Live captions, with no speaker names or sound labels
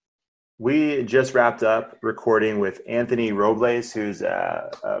We just wrapped up recording with Anthony Robles, who's a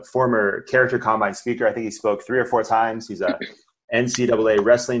former Character Combine speaker. I think he spoke 3 or 4 times. He's a NCAA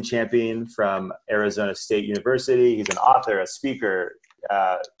wrestling champion from Arizona State University. He's an author, a speaker,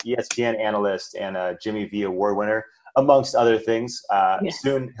 ESPN analyst, and a Jimmy V award winner, amongst other things.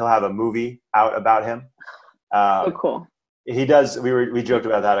 Soon he'll have a movie out about him. Cool. He does. We joked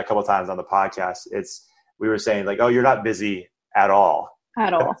about that a couple times on the podcast. We were saying like, oh, you're not busy at all.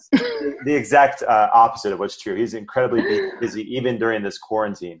 At all. The exact opposite of what's true. He's incredibly busy even during this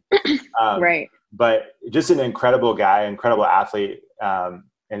quarantine. Right. But just an incredible guy, incredible athlete. And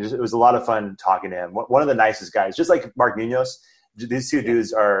it was a lot of fun talking to him. One of the nicest guys, just like Mark Munoz. These two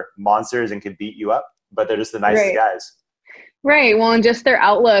dudes are monsters and can beat you up, but they're just the nicest guys. Right. Well, and just their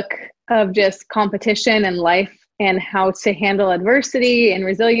outlook of just competition and life and how to handle adversity and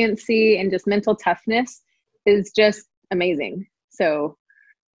resiliency and just mental toughness is just amazing. So,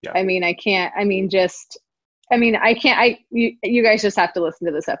 yeah. You guys just have to listen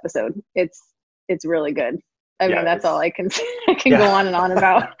to this episode. It's really good. That's all I can go on and on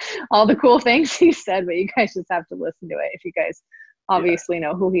about all the cool things he said, but you guys just have to listen to it if you guys obviously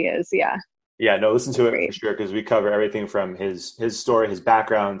know who he is. Yeah. Yeah, no, listen to it for sure, because we cover everything from his story, his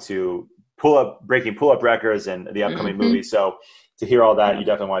background, to breaking pull-up records and the upcoming movie. So to hear all that, you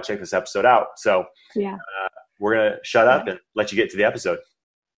definitely want to check this episode out. So we're going to shut up and let you get to the episode.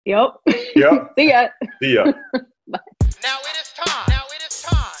 Yep. See ya. Bye. Now it is time.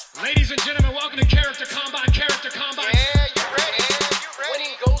 Ladies and gentlemen, welcome to Character Combine. Yeah, you ready?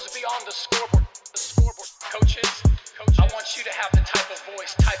 Winning goes beyond the scoreboard. Coaches, I want you to have the type of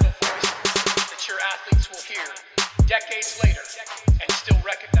voice that your athletes will hear decades later and still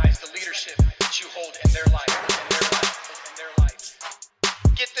recognize the leadership that you hold in their life.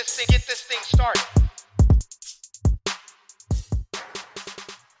 Get this thing started.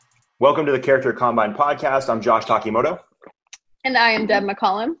 Welcome to the Character Combine podcast. I'm Josh Takimoto. And I am Deb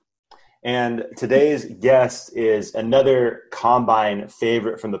McCollum. And today's guest is another Combine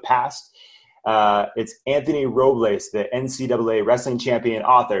favorite from the past. It's Anthony Robles, the NCAA wrestling champion,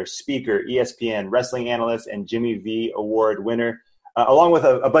 author, speaker, ESPN wrestling analyst, and Jimmy V award winner, along with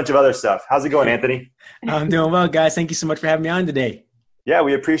a bunch of other stuff. How's it going, Anthony? I'm doing well, guys. Thank you so much for having me on today. Yeah,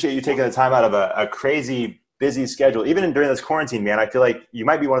 we appreciate you taking the time out of a crazy busy schedule. Even during this quarantine, man, I feel like you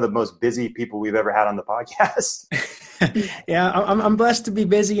might be one of the most busy people we've ever had on the podcast. Yeah, I'm blessed to be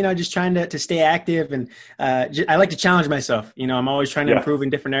busy, just trying to stay active. And I like to challenge myself. I'm always trying to improve in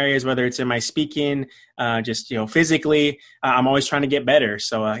different areas, whether it's in my speaking, physically. I'm always trying to get better.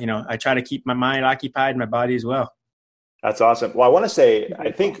 So, I try to keep my mind occupied and my body as well. That's awesome. Well, I want to say, I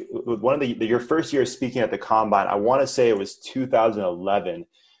think one of your first year speaking at the Combine, I want to say it was 2011.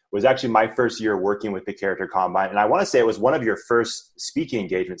 Was actually my first year working with the Character Combine. And I want to say it was one of your first speaking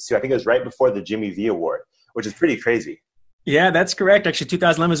engagements too. I think it was right before the Jimmy V Award, which is pretty crazy. Yeah, that's correct. Actually,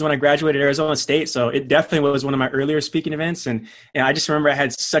 2011 is when I graduated Arizona State. So it definitely was one of my earlier speaking events. And I just remember I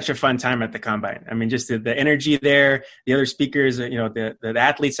had such a fun time at the Combine. I mean, just the energy there, the other speakers, the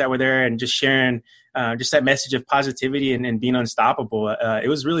athletes that were there, and just sharing just that message of positivity and being unstoppable. It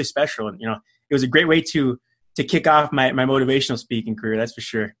was really special. And, it was a great way to kick off my motivational speaking career. That's for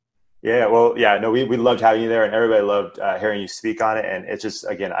sure. Yeah, well, we loved having you there, and everybody loved hearing you speak on it. And it's just,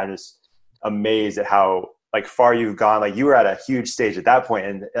 again, I'm just amazed at how far you've gone. Like, you were at a huge stage at that point,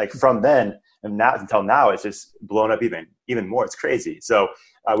 and from then and now until now, it's just blown up even more. It's crazy. So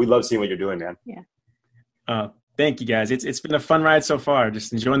we love seeing what you're doing, man. Yeah. Thank you, guys. It's been a fun ride so far.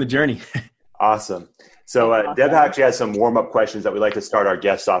 Just enjoying the journey. Awesome. So Deb actually has some warm-up questions that we'd like to start our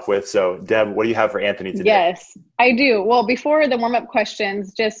guests off with. So Deb, what do you have for Anthony today? Yes, I do. Well, before the warm-up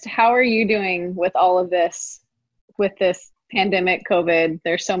questions, just how are you doing with all of this, with this pandemic, COVID?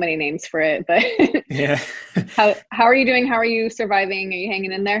 There's so many names for it, but yeah. How are you doing? How are you surviving? Are you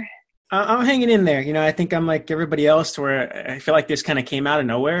hanging in there? I'm hanging in there. I think I'm like everybody else, where I feel like this kind of came out of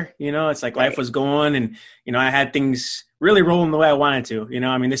nowhere. It's like life was going, and, I had things really rolling the way I wanted to.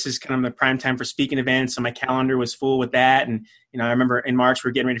 This is kind of the prime time for speaking events, so my calendar was full with that. And, I remember in March,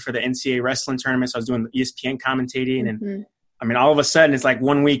 we're getting ready for the NCAA wrestling tournament, so I was doing the ESPN commentating. And, all of a sudden, it's like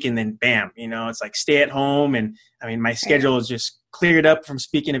 1 week, and then bam, it's like stay at home. And, my schedule is just cleared up from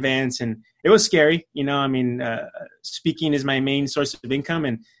speaking events, and it was scary. Speaking is my main source of income,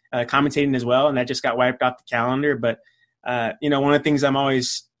 and commentating as well, and that just got wiped off the calendar. But one of the things I'm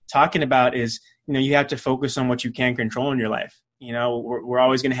always talking about is you have to focus on what you can control in your life. We're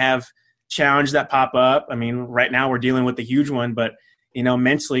always going to have challenges that pop up. Right now we're dealing with a huge one, but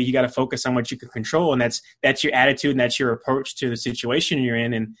mentally you got to focus on what you can control, and that's your attitude, and that's your approach to the situation you're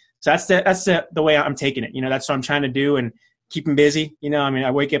in. And so that's the way I'm taking it. That's what I'm trying to do, and keep them busy. You know, I mean,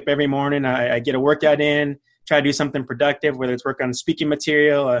 I wake up every morning, I get a workout in, try to do something productive, whether it's work on speaking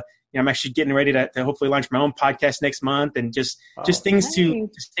material. You know, I'm actually getting ready to hopefully launch my own podcast next month, and just things to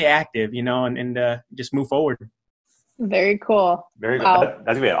stay active, you know, and just move forward. Very cool. Very good. Wow. That's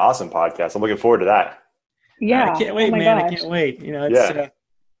gonna be an awesome podcast. I'm looking forward to that. Yeah, I can't wait, man. Gosh. I can't wait. You know,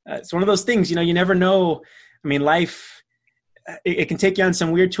 it's one of those things. You know, you never know. I mean, life it can take you on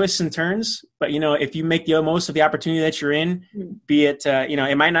some weird twists and turns, but you know, if you make the most of the opportunity that you're in, be it you know,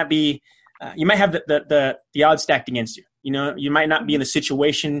 it might not be. You might have the odds stacked against you. You know, you might not be in the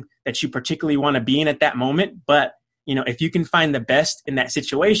situation that you particularly want to be in at that moment, but you know, if you can find the best in that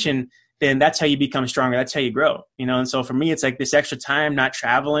situation, then that's how you become stronger. That's how you grow, you know? And so for me, it's like this extra time, not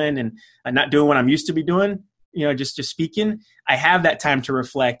traveling and not doing what I'm used to be doing, you know, just speaking. I have that time to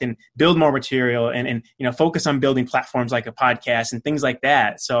reflect and build more material and, you know, focus on building platforms like a podcast and things like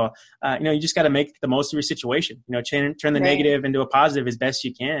that. So, you know, you just got to make the most of your situation, you know, turn the negative into a positive as best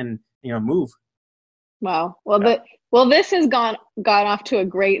you can, you know, move. Wow. Well, this has gone off to a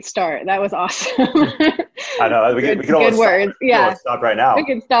great start. That was awesome. I know. We can good words. Yeah. Stop right now. We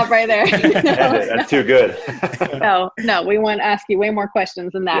can stop right there. That's too good. No, we want to ask you way more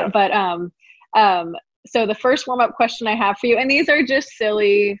questions than that. Yeah. But so the first warm-up question I have for you, and these are just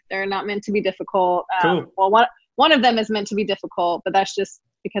silly. They're not meant to be difficult. Cool. Well, one of them is meant to be difficult, but that's just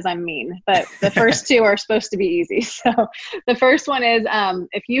because I'm mean. But the first two are supposed to be easy. So the first one is,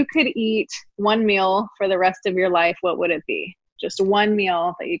 if you could eat one meal for the rest of your life, what would it be? Just one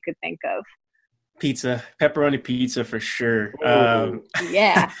meal that you could think of. Pizza, pepperoni pizza for sure.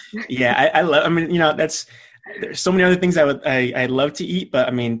 Yeah. Yeah. I mean, you know, there's so many other things I'd love to eat, but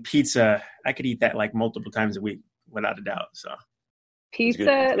I mean, pizza, I could eat that like multiple times a week without a doubt. So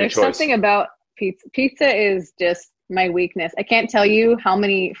pizza, there's something about pizza. Pizza is just my weakness. I can't tell you how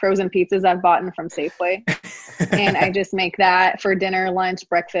many frozen pizzas I've bought from Safeway, and I just make that for dinner, lunch,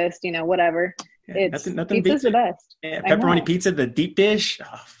 breakfast, you know, whatever. Yeah, it's nothing pizza's the best. Yeah, pepperoni pizza, the deep dish.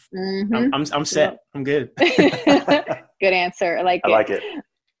 Oh, I'm set. I'm good. Good answer. I like it.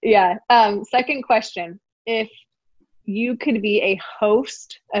 Yeah. Second question: if you could be a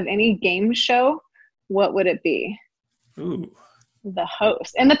host of any game show, what would it be? Ooh. The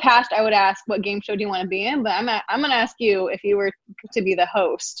host. In the past, I would ask, what game show do you want to be in? But I'm going to ask you, if you were to be the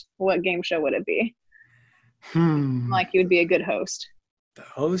host, what game show would it be? Like you would be a good host. The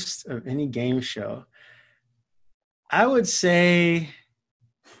host of any game show. I would say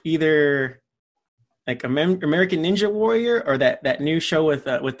either like American Ninja Warrior or that new show with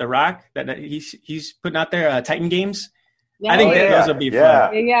The Rock that he's putting out there, Titan Games. Yeah. I think those would be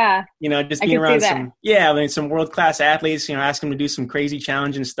fun. Yeah. You know, just being around some world-class athletes, you know, ask them to do some crazy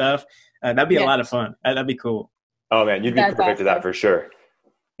challenging stuff. That'd be a lot of fun. That'd be cool. Oh man, you'd be perfect for that for sure.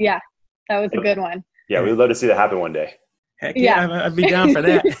 Yeah. That was a good one. Yeah. We'd love to see that happen one day. Heck yeah. I'd be down for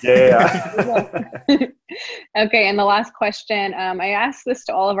that. Yeah. Okay. And the last question, I asked this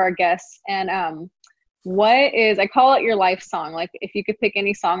to all of our guests, and I call it your life song. Like if you could pick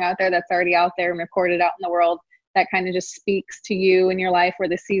any song out there that's already out there and recorded out in the world that kind of just speaks to you in your life or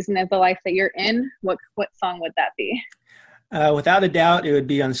the season of the life that you're in, what song would that be? Without a doubt, it would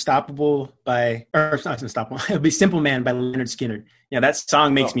be Unstoppable it would be Simple Man by Leonard Skinner. Yeah, that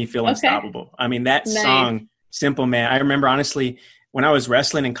song makes me feel unstoppable. I mean, that song, Simple Man. I remember, honestly, when I was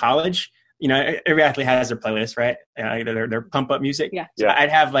wrestling in college, you know, every athlete has their playlist, right? Their pump up music. Yeah. So I'd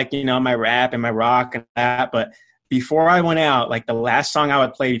have like, you know, my rap and my rock and that. But before I went out, like the last song I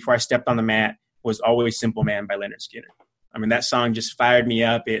would play before I stepped on the mat was always Simple Man by Leonard Skinner. I mean, that song just fired me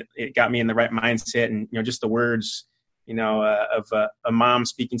up. It got me in the right mindset, and, you know, just the words, you know, of a mom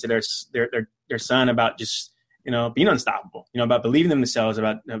speaking to their son about just, you know, being unstoppable, you know, about believing in themselves,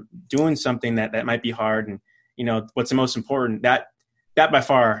 about doing something that might be hard. And, you know, what's the most important, that by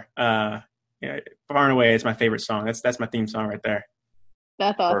far, far and away is my favorite song. That's my theme song right there.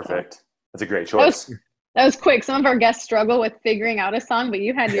 That's awesome. Perfect. That's a great choice. That was quick. Some of our guests struggle with figuring out a song, but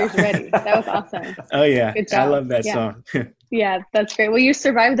you had yours ready. That was awesome. Oh, yeah. Good job. I love that song. Yeah, that's great. Well, you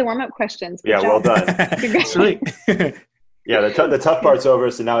survived the warm-up questions. Good job. Well done. Sweet. Yeah, the tough part's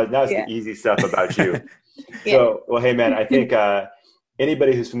over, so now it's the easy stuff about you. So, well, hey, man, I think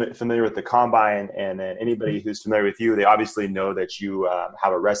anybody who's familiar with the Combine and then anybody who's familiar with you, they obviously know that you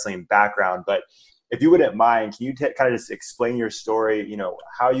have a wrestling background. But if you wouldn't mind, can you kind of just explain your story, you know,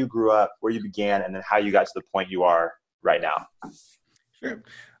 how you grew up, where you began, and then how you got to the point you are right now? Sure.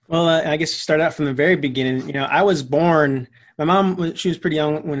 Well, I guess you start out from the very beginning. You know, I was born, my mom, she was pretty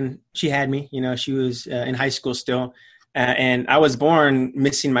young when she had me. You know, she was in high school still. And I was born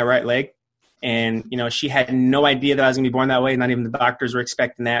missing my right leg. And, you know, she had no idea that I was going to be born that way. Not even the doctors were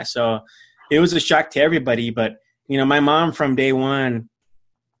expecting that. So it was a shock to everybody. But, my mom from day one,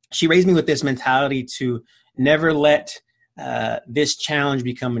 she raised me with this mentality to never let this challenge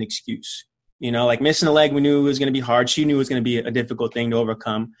become an excuse. Like missing a leg, we knew it was going to be hard. She knew it was going to be a difficult thing to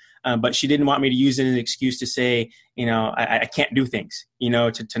overcome. But she didn't want me to use it as an excuse to say, I can't do things,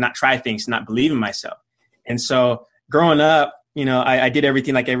 to not try things, to not believe in myself. And so growing up, I did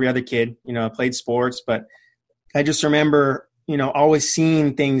everything like every other kid, I played sports, but I just remember, always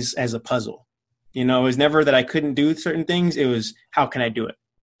seeing things as a puzzle. It was never that I couldn't do certain things. It was, how can I do it?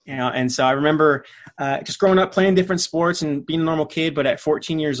 And so I remember just growing up playing different sports and being a normal kid. But at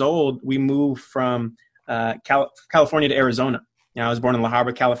 14 years old, we moved from California to Arizona. I was born in La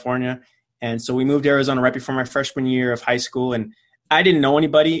Habra, California. And so we moved to Arizona right before my freshman year of high school. And I didn't know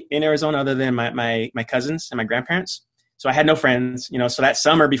anybody in Arizona other than my cousins and my grandparents. So I had no friends, so that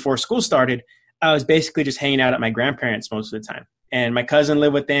summer before school started, I was basically just hanging out at my grandparents most of the time. And my cousin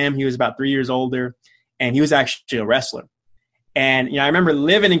lived with them. He was about 3 years older, and he was actually a wrestler. And, I remember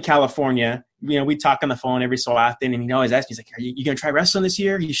living in California, we'd talk on the phone every so often, and he'd always ask me, he's like, are you going to try wrestling this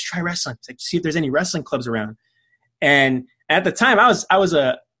year? You should try wrestling. He's like, see if there's any wrestling clubs around. And at the time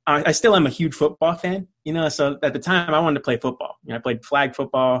I still am a huge football fan, so at the time I wanted to play football. I played flag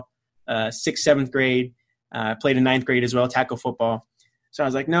football, 6th, 7th grade. I played in 9th grade as well, tackle football. So I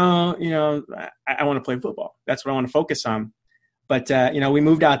was like, no, I want to play football. That's what I want to focus on. But, we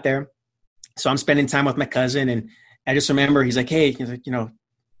moved out there. So I'm spending time with my cousin, and I just remember he's like, hey,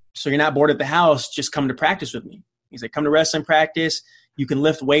 so you're not bored at the house, just come to practice with me. He's like, come to wrestling practice. You can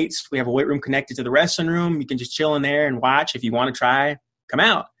lift weights. We have a weight room connected to the wrestling room. You can just chill in there and watch. If you want to try, come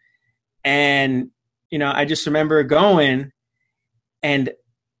out. And, I just remember going, and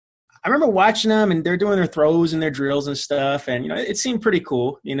I remember watching them, and they're doing their throws and their drills and stuff. And, it seemed pretty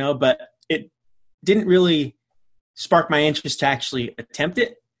cool, but it didn't really spark my interest to actually attempt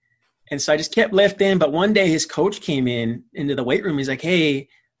it. And so I just kept lifting. But one day his coach came into the weight room. He's like, hey,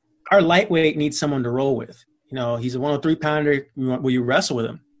 our lightweight needs someone to roll with. He's a 103 pounder. Will you wrestle with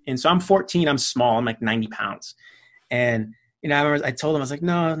him? And so I'm 14. I'm small. I'm like 90 pounds. And, I remember I told him, I was like,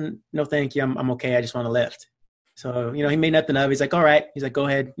 no, thank you. I'm okay. I just want to lift. So, he made nothing of it. He's like, all right. He's like, go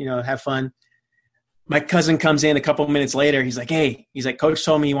ahead, have fun. My cousin comes in a couple of minutes later. He's like, hey, coach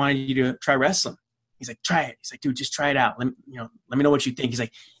told me he wanted you to try wrestling. He's like, try it. He's like, dude, just try it out. Let me know what you think. He's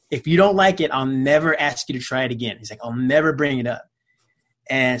like, if you don't like it, I'll never ask you to try it again. He's like, I'll never bring it up.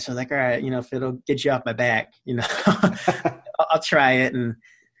 And so I was like, all right, if it'll get you off my back, I'll try it. And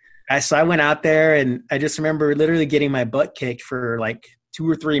so I went out there, and I just remember literally getting my butt kicked for like 2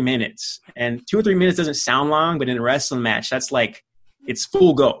 or 3 minutes. And 2 or 3 minutes doesn't sound long, but in a wrestling match, that's like, it's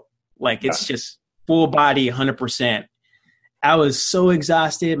full go. Like it's just full body, 100%. I was so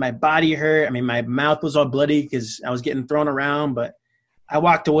exhausted. My body hurt. I mean, my mouth was all bloody because I was getting thrown around, but I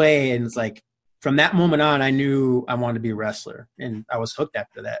walked away, and it's like, from that moment on, I knew I wanted to be a wrestler, and I was hooked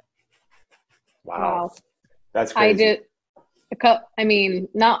after that. Wow. That's crazy.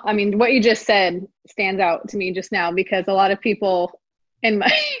 What you just said stands out to me just now, because a lot of people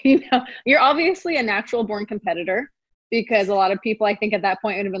you're obviously a natural born competitor, because a lot of people, I think at that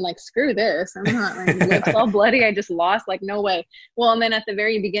point would have been like, screw this. I'm not, my lips all bloody. I just lost, like, no way. Well, and then at the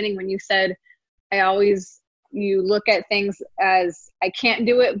very beginning when you said, you look at things as, I can't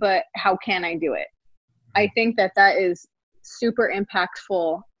do it, but how can I do it? I think that is super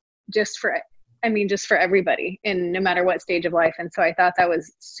impactful just for everybody, and no matter what stage of life. And so I thought that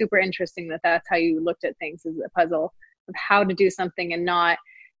was super interesting that that's how you looked at things, as a puzzle of how to do something, and not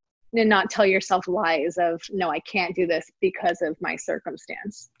tell yourself lies of, no, I can't do this because of my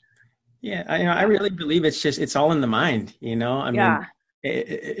circumstance. Yeah. I really believe it's all in the mind, mean,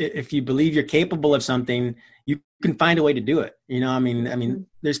 if you believe you're capable of something, you can find a way to do it.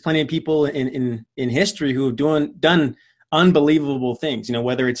 There's plenty of people in history who have done unbelievable things,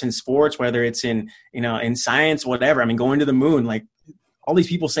 whether it's in sports, whether it's in science, whatever. Going to the moon, like, all these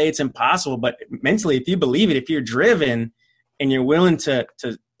people say it's impossible, but mentally, if you believe it, if you're driven and you're willing to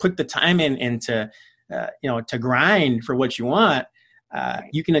put the time in and to grind for what you want,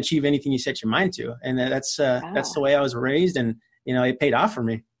 you can achieve anything you set your mind to. And that's the way I was raised, and it paid off for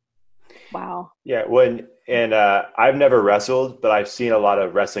me. Wow. Yeah. I've never wrestled, but I've seen a lot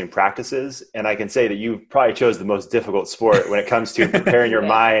of wrestling practices, and I can say that you probably chose the most difficult sport when it comes to preparing your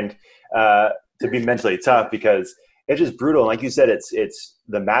mind to be mentally tough, because it's just brutal. And like you said, it's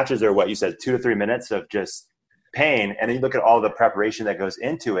the matches are what you said, 2 to 3 minutes of just pain. And then you look at all the preparation that goes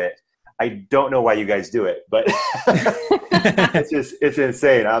into it. I don't know why you guys do it, but it's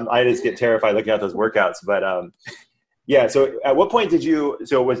insane. I just get terrified looking at those workouts, but, yeah. So at what point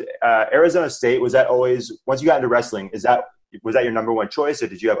was Arizona State, was that always, once you got into wrestling, was that your number one choice, or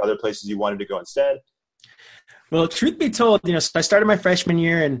did you have other places you wanted to go instead? Well, truth be told, so I started my freshman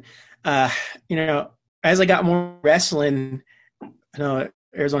year, and as I got more wrestling, I know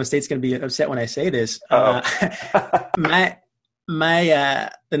Arizona State's going to be upset when I say this. The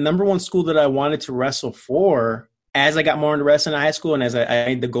number one school that I wanted to wrestle for, as I got more into wrestling in high school and as I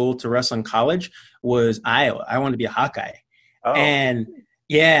made the goal to wrestle in college, was Iowa. I wanted to be a Hawkeye. Oh. And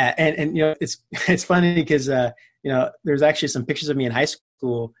yeah, and it's funny because there's actually some pictures of me in high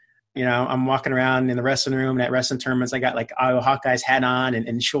school. I'm walking around in the wrestling room and at wrestling tournaments. I got like Iowa Hawkeyes hat on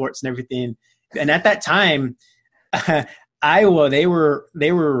and shorts and everything. And at that time, Iowa, they were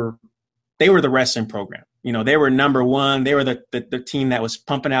the wrestling program. They were number one. They were the team that was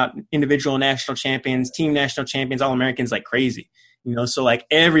pumping out individual national champions, team national champions, All-Americans like crazy. So like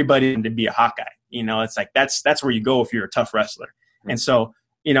everybody wanted to be a Hawkeye. It's like that's where you go if you're a tough wrestler. Mm-hmm. And so,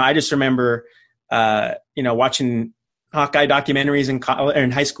 I just remember, watching Hawkeye documentaries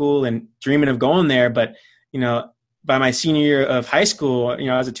in high school and dreaming of going there. But, by my senior year of high school,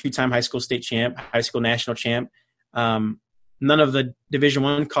 I was a 2-time high school state champ, high school national champ. None of the Division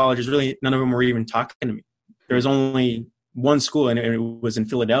I colleges, really, none of them were even talking to me. There was only one school, and it was in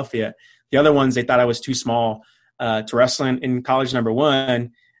Philadelphia. The other ones, they thought I was too small to wrestle in college number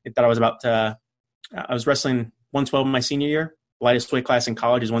one. They thought I was wrestling 112 in my senior year. The lightest weight class in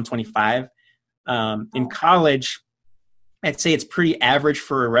college is 125. In college, I'd say it's pretty average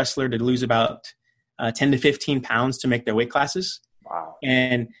for a wrestler to lose about 10 to 15 pounds to make their weight classes. Wow.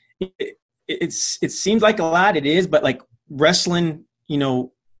 And it seems like a lot. It is, but like wrestling,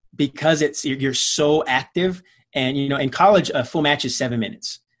 because you're so active, and in college a full match is 7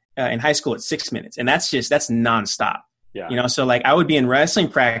 minutes. In high school it's 6 minutes, and that's nonstop. Yeah. So like I would be in wrestling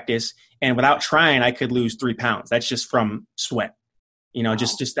practice, and without trying I could lose 3 pounds. That's just from sweat. Wow.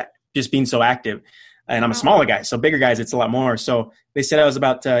 just being so active. And I'm a smaller guy, so bigger guys, it's a lot more. So they said I was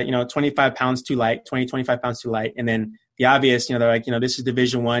about, 25 pounds too light, 25 pounds too light. And then the obvious, they're like, this is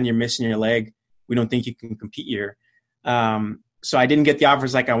Division I, you're missing your leg. We don't think you can compete here. So I didn't get the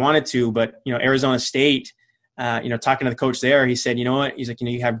offers like I wanted to, but, Arizona State, talking to the coach there, he said, you know what? He's like,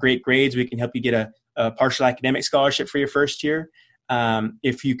 you have great grades. We can help you get a partial academic scholarship for your first year.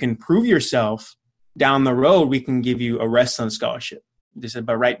 If you can prove yourself down the road, we can give you a wrestling scholarship. They said,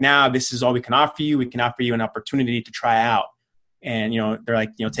 but right now, this is all we can offer you. We can offer you an opportunity to try out. And, they're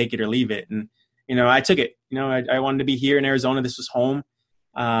like, take it or leave it. And, I took it. I wanted to be here in Arizona. This was home.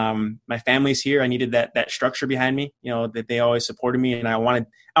 My family's here. I needed that structure behind me, that they always supported me. And I wanted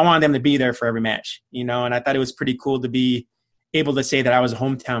them to be there for every match, and I thought it was pretty cool to be able to say that I was a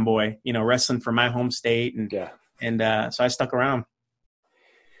hometown boy, wrestling for my home state. And, yeah. And so I stuck around.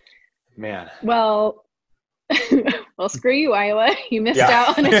 Man. Well, screw you, Iowa. You missed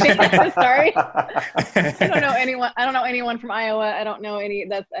out on a chance. Sorry. I don't know anyone from Iowa. I don't know any.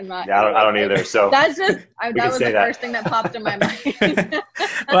 I'm not. Yeah, I don't either. So that's just that was the first thing that popped in my mind.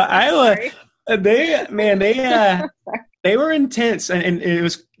 Well, Iowa, they were intense, and it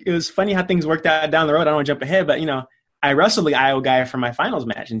was funny how things worked out down the road. I don't want to jump ahead, but I wrestled the Iowa guy for my finals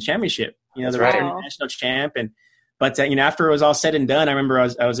match in championship. The national champ, but after it was all said and done, I remember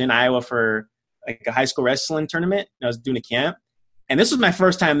I was in Iowa for like a high school wrestling tournament. I was doing a camp, and this was my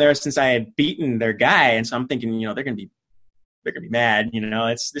first time there since I had beaten their guy. And so I'm thinking, they're going to be mad.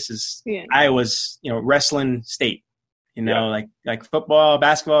 Iowa's, wrestling state, like football,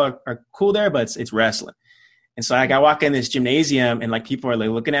 basketball are cool there, but it's wrestling. And so I walk in this gymnasium and like people are like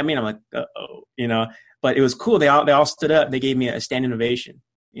looking at me and I'm like, uh-oh, but it was cool. They all stood up. They gave me a standing ovation.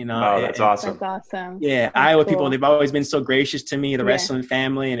 Oh, that's awesome. That's awesome. Yeah, that's Iowa cool. people, they've always been so gracious to me, the wrestling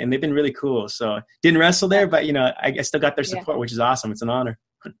family, and they've been really cool. So didn't wrestle there, but I still got their support, which is awesome. It's an honor.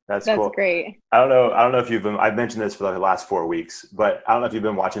 That's cool. Great. I don't know if you've been. I've mentioned this for the last 4 weeks, but I don't know if you've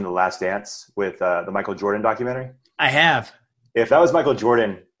been watching The Last Dance with the Michael Jordan documentary. I have. If that was Michael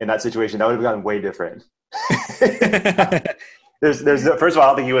Jordan in that situation, that would have gone way different. There's first of all, I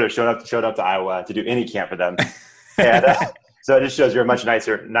don't think he would have showed up to Iowa to do any camp for them. And so it just shows you're a much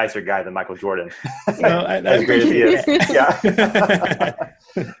nicer guy than Michael Jordan. As great as he is. Yeah.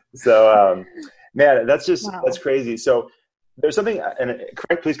 So, man, that's crazy. So there's something, and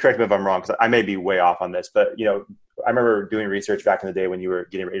please correct me if I'm wrong, because I may be way off on this, but I remember doing research back in the day when you were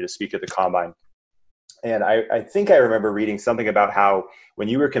getting ready to speak at the Combine. And I think I remember reading something about how when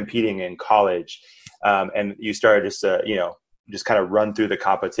you were competing in college, and you started just to, just kind of run through the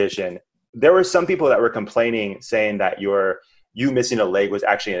competition, there were some people that were complaining, saying that you missing a leg was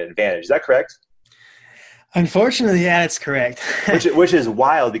actually an advantage. Is that correct? Unfortunately, yeah, that's correct. which is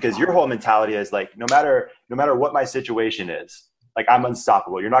wild, because your whole mentality is like, no matter what my situation is, like I'm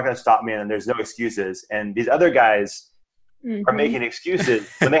unstoppable. You're not going to stop me, and there's no excuses. And these other guys, are making excuses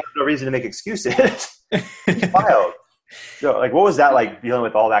when they have no reason to make excuses. It's wild. So, like, what was that like dealing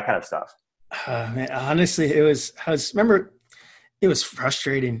with all that kind of stuff? Man, honestly, it was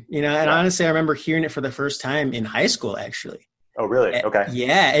frustrating, and honestly, I remember hearing it for the first time in high school, actually. Oh, really? Okay.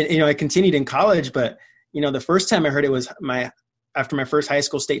 Yeah. And, I continued in college, but, the first time I heard it was after my first high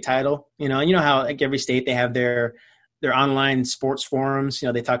school state title, and how like every state, they have their online sports forums,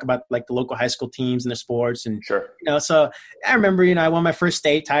 they talk about like the local high school teams and the sports and, sure. So I remember, I won my first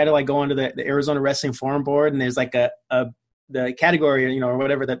state title. I go onto the Arizona Wrestling Forum board, and there's like the category, or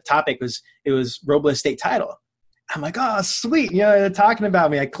whatever the topic was, it was Robles state title. I'm like, oh, sweet. They're talking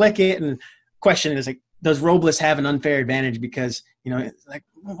about me. I click it, and question is like, does Robles have an unfair advantage? Because, like,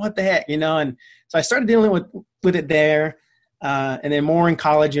 what the heck, and so I started dealing with it there. And then more in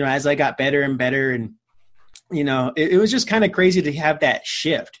college, as I got better and better, and, it was just kind of crazy to have that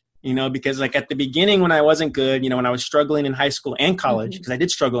shift, because like at the beginning when I wasn't good, when I was struggling in high school and college, because I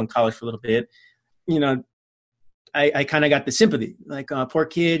did struggle in college for a little bit, I kind of got the sympathy, like, poor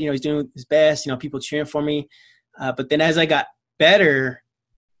kid, he's doing his best, people cheering for me. But then as I got better,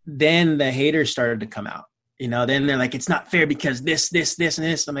 then the haters started to come out, then they're like, it's not fair because this, and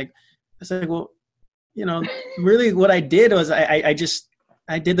this. I'm like, well, really what I did was I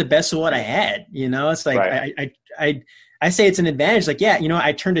did the best of what I had, it's like, right. I say it's an advantage. Like, yeah,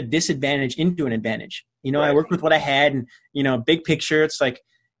 I turned a disadvantage into an advantage, right. I worked with what I had, and, big picture. It's like,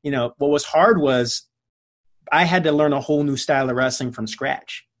 what was hard was I had to learn a whole new style of wrestling from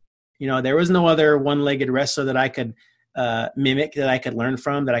scratch. There was no other one-legged wrestler that I could mimic, that I could learn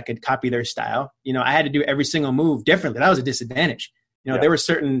from, that I could copy their style. I had to do every single move differently. That was a disadvantage. There were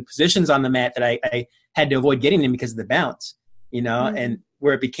certain positions on the mat that I had to avoid getting in because of the balance, and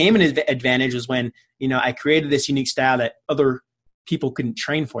where it became an advantage was when, I created this unique style that other people couldn't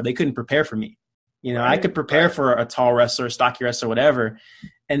train for. They couldn't prepare for me. I could prepare for a tall wrestler, a stocky wrestler, whatever.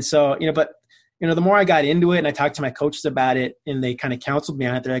 And so, but the more I got into it and I talked to my coaches about it and they kind of counseled me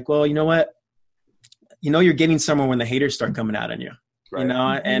on it, they're like, well, you know what? You're getting somewhere when the haters start coming out on you, and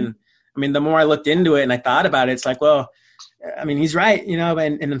I mean, the more I looked into it and I thought about it, it's like, well, I mean, he's right,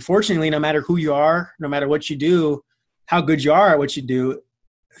 and unfortunately, no matter who you are, no matter what you do, how good you are at what you do,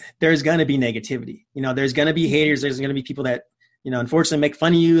 there's going to be negativity. There's going to be haters. There's going to be people that, unfortunately make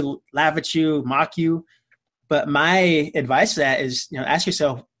fun of you, laugh at you, mock you. But my advice to that is, ask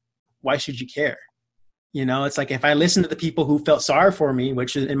yourself, why should you care? It's like if I listened to the people who felt sorry for me,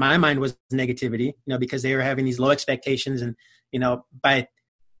 which in my mind was negativity, because they were having these low expectations and, by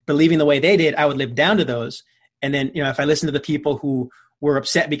believing the way they did, I would live down to those. And then, if I listened to the people who were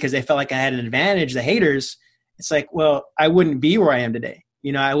upset because they felt like I had an advantage, the haters, it's like, well, I wouldn't be where I am today.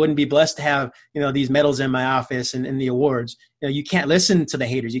 I wouldn't be blessed to have, these medals in my office and the awards. You can't listen to the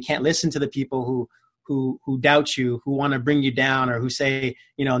haters. You can't listen to the people who doubt you, who want to bring you down or who say,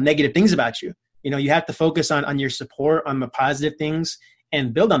 negative things about you. You have to focus on your support, on the positive things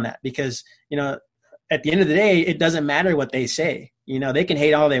and build on that because, at the end of the day, it doesn't matter what they say. They can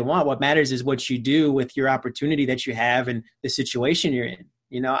hate all they want. What matters is what you do with your opportunity that you have and the situation you're in.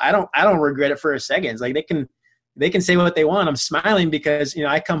 I don't regret it for a second. It's like they can say what they want. I'm smiling because,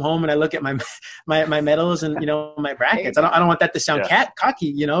 I come home and I look at my medals and, my brackets. I don't want that to sound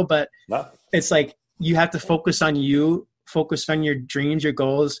cocky, but no. It's like you have to focus on you, focus on your dreams, your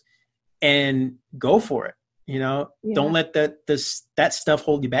goals, and go for it. Don't let that stuff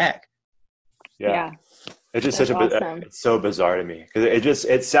hold you back. Yeah. It's just it's so bizarre to me because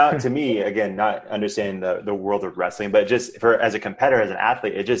it sounds to me, again, not understanding the world of wrestling, but just as a competitor, as an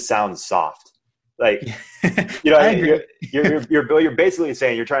athlete, it just sounds soft. Like, you're basically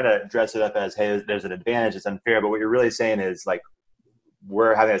saying you're trying to dress it up as, hey, there's an advantage, it's unfair. But what you're really saying is like,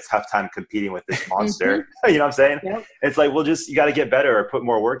 we're having a tough time competing with this monster. You know what I'm saying? Yep. It's like, well, you got to get better or put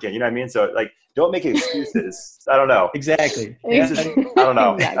more work in. You know what I mean? So like, don't make excuses. I don't know. Exactly. I don't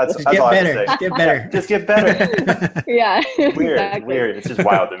know. Exactly. That's get all better. I have to say. Get better. Just get better. Yeah. Weird. It's just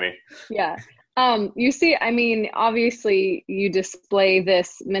wild to me. Yeah. You see, I mean, obviously you display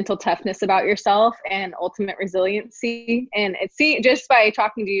this mental toughness about yourself and ultimate resiliency. And just by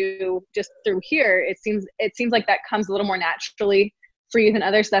talking to you just through here, it seems like that comes a little more naturally for you than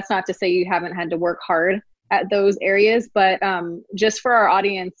others. That's not to say you haven't had to work hard at those areas, but just for our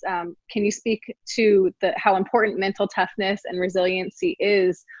audience, can you speak to how important mental toughness and resiliency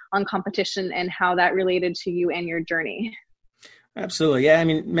is on competition and how that related to you and your journey? Absolutely. Yeah. I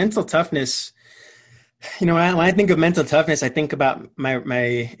mean, mental toughness, when I think of mental toughness, I think about my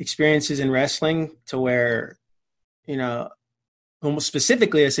experiences in wrestling to where, almost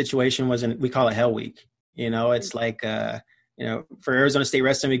specifically a situation we call it Hell Week. It's like, for Arizona State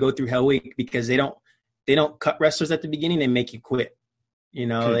Wrestling, we go through Hell Week because they don't cut wrestlers at the beginning. They make you quit. You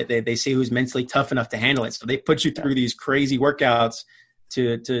know, they see who's mentally tough enough to handle it. So they put you through these crazy workouts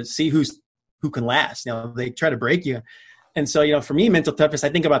to see who can last. You know, they try to break you. And so, you know, for me, mental toughness, I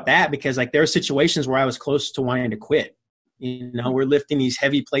think about that because like there are situations where I was close to wanting to quit. You know, we're lifting these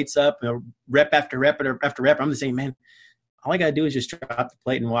heavy plates up, you know, rep after rep after rep. I'm just saying, man, all I got to do is just drop the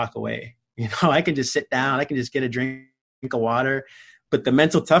plate and walk away. You know, I can just sit down. I can just get a drink of water. But the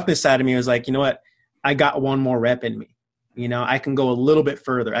mental toughness side of me was like, you know what? I got one more rep in me. You know, I can go a little bit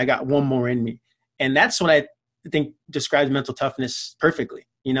further. I got one more in me. And that's what I think describes mental toughness perfectly.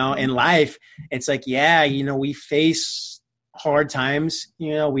 You know, in life, it's like, yeah, you know, we face hard times.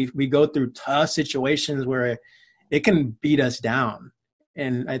 You know, we go through tough situations where it can beat us down.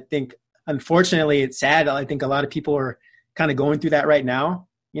 And I think, unfortunately, it's sad. I think a lot of people are kind of going through that right now.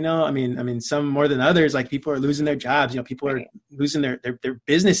 You know, I mean, some more than others, like people are losing their jobs, you know, people are losing their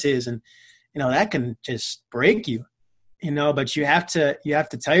businesses, and, you know, that can just break you, you know, but you have to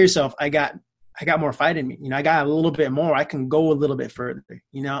tell yourself, I got more fight in me. You know, I got a little bit more, I can go a little bit further,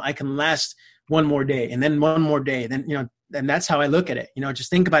 you know, I can last one more day and then one more day. Then, you know, and that's how I look at it. You know, just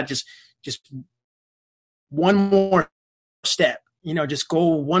think about just one more step, you know, just go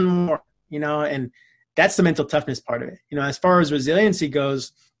one more, you know, and that's the mental toughness part of it. You know, as far as resiliency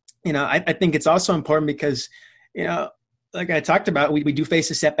goes, you know, I think it's also important because, you know, like I talked about, we do face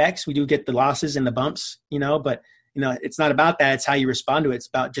the setbacks. We do get the losses and the bumps, you know, but, you know, it's not about that. It's how you respond to it. It's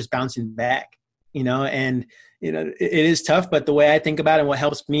about just bouncing back, you know, and, you know, it is tough, but the way I think about it and what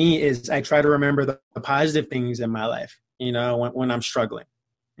helps me is I try to remember the positive things in my life, you know, when I'm struggling.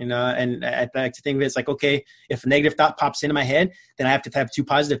 You know, and I like to think of it as like, okay, if a negative thought pops into my head, then I have to have two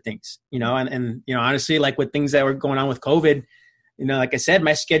positive things, you know, and, you know, honestly, like with things that were going on with COVID, you know, like I said,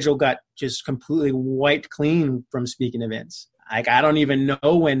 my schedule got just completely wiped clean from speaking events. Like, I don't even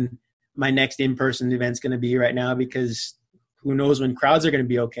know when my next in-person event's going to be right now, because who knows when crowds are going to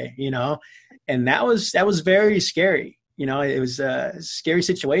be okay, you know, and that was very scary. You know, it was a scary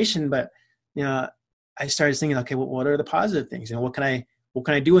situation, but, you know, I started thinking, okay, well, what are the positive things? You know, what can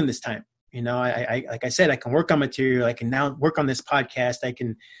I do in this time? You know, I like I said, I can work on material. I can now work on this podcast. I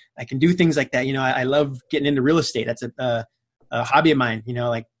can do things like that. You know, I love getting into real estate. That's a hobby of mine, you know,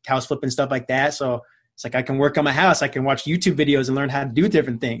 like house flipping, stuff like that. So it's like, I can work on my house. I can watch YouTube videos and learn how to do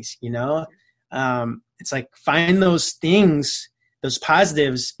different things, you know? It's like, find those things, those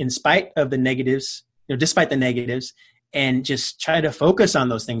positives in spite of the negatives, you know, despite the negatives, and just try to focus on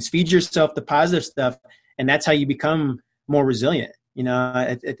those things, feed yourself the positive stuff. And that's how you become more resilient. You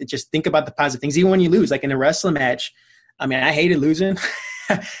know, just think about the positive things, even when you lose, like in a wrestling match. I mean, I hated losing.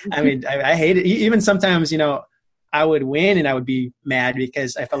 I mean, I hated, even sometimes, you know, I would win and I would be mad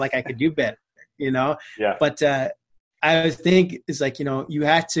because I felt like I could do better, you know? Yeah. But I think it's like, you know, you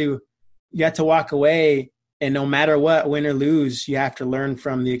have to walk away, and no matter what, win or lose, you have to learn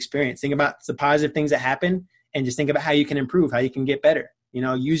from the experience. Think about the positive things that happen, and just think about how you can improve, how you can get better. You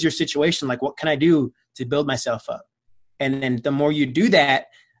know, use your situation. Like, what can I do to build myself up? And then the more you do that,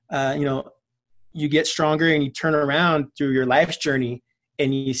 you know, you get stronger, and you turn around through your life's journey,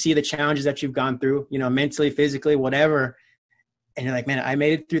 and you see the challenges that you've gone through, you know, mentally, physically, whatever. And you're like, man, I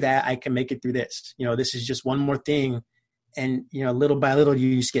made it through that. I can make it through this. You know, this is just one more thing. And, you know, little by little,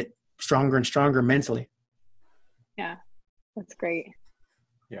 you just get stronger and stronger mentally. Yeah, that's great.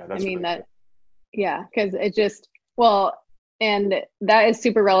 Yeah, that's yeah, because it just, well, and that is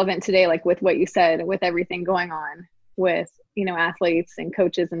super relevant today, like with what you said, with everything going on with, you know, athletes and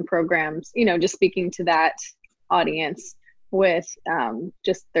coaches and programs, you know, just speaking to that audience with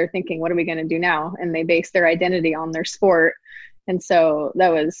just they're thinking, what are we going to do now? And they base their identity on their sport. And so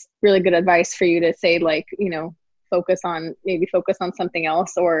that was really good advice for you to say, like, you know, focus on something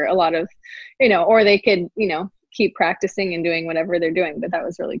else, or a lot of, you know, or they could, you know, keep practicing and doing whatever they're doing. But that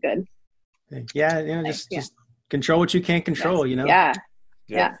was really good. Yeah. You know, just control what you can't control, you know?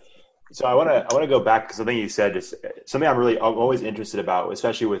 Yeah. So I want to go back to something you said, just something I'm always interested about,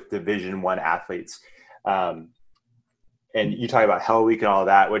 especially with Division I athletes. And you talk about Hell Week and all of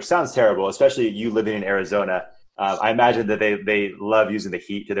that, which sounds terrible, especially you living in Arizona. I imagine that they love using the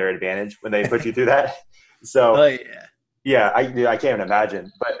heat to their advantage when they put you through that. So I can't even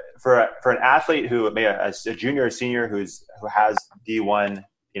imagine. But for an athlete who may a junior or senior who has D1,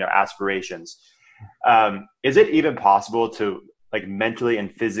 you know, aspirations, is it even possible to, like, mentally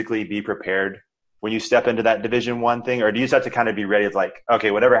and physically be prepared when you step into that Division I thing? Or do you just have to kind of be ready of, like, okay,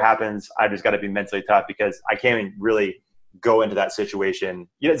 whatever happens, I just got to be mentally tough because I can't even really go into that situation?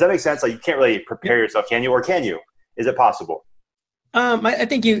 You know, does that make sense? Like, you can't really prepare yourself, can you? Or can you? Is it possible? I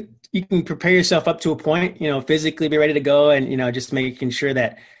think you can prepare yourself up to a point, you know, physically be ready to go, and, you know, just making sure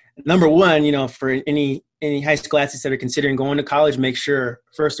that number one, for any high school athletes that are considering going to college, make sure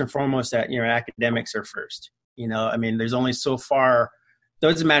first and foremost that your academics are first. There's only so far.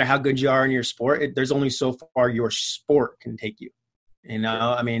 Doesn't matter how good you are in your sport. There's only so far your sport can take you. And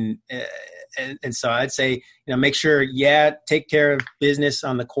so I'd say, make sure, take care of business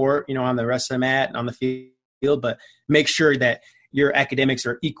on the court, on the rest of the mat and on the field, but make sure that your academics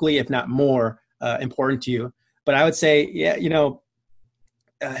are equally, if not more, important to you. But I would say,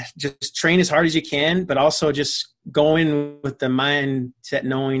 just train as hard as you can, but also just go in with the mindset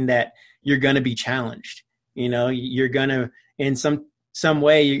knowing that you're going to be challenged. You're going to, in some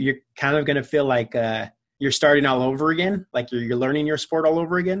way, you're kind of going to feel like you're starting all over again, like you're learning your sport all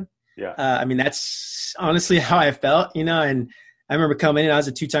over again. Yeah. That's honestly how I felt, and I remember coming in, I was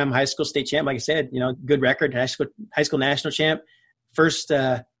a 2-time high school state champ. Like I said, good record, high school national champ, first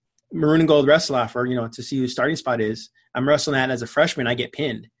maroon and gold wrestle offer, to see who the starting spot is. I'm wrestling that as a freshman. I get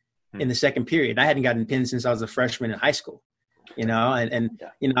pinned in the second period. I hadn't gotten pinned since I was a freshman in high school,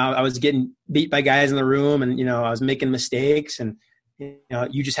 I was getting beat by guys in the room, and, I was making mistakes, and,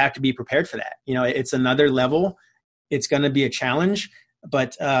 you just have to be prepared for that. It's another level. It's going to be a challenge,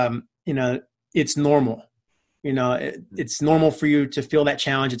 but, it's normal. It's normal for you to feel that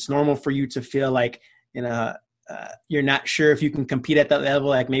challenge. It's normal for you to feel like, you're not sure if you can compete at that level.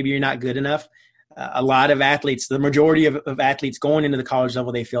 Like maybe you're not good enough. A lot of athletes, the majority of athletes going into the college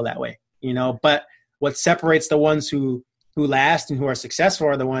level, they feel that way, but what separates the ones who last and who are successful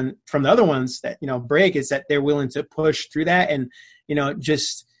are the one from the other ones that, break, is that they're willing to push through that and,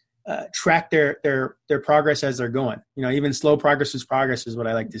 just track their progress as they're going. Even slow progress is progress is what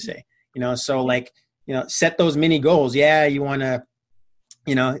I like to say. So like, set those mini goals. Yeah, you want to,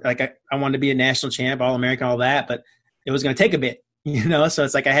 I wanted to be a national champ, All-American, all that, but it was going to take a bit, so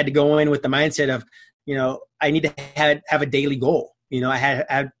it's like I had to go in with the mindset of, I need to have a daily goal. I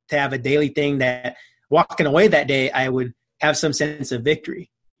had to have a daily thing that walking away that day, I would have some sense of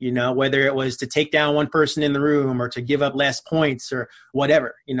victory, whether it was to take down one person in the room or to give up less points or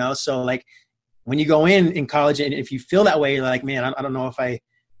whatever, so like when you go in college, and if you feel that way, you're like, man, I don't know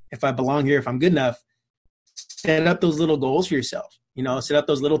if I belong here, if I'm good enough, set up those little goals for yourself, set up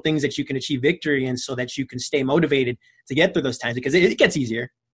those little things that you can achieve victory in so that you can stay motivated to get through those times, because it gets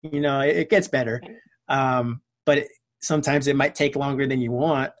easier, it gets better. But sometimes it might take longer than you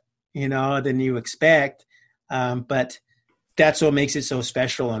want, than you expect. But that's what makes it so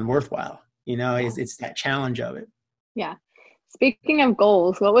special and worthwhile, it's that challenge of it. Yeah. Speaking of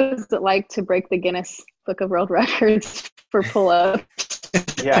goals, what was it like to break the Guinness Book of World Records for pull-ups?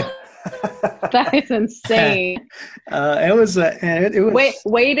 Yeah. That is insane. It was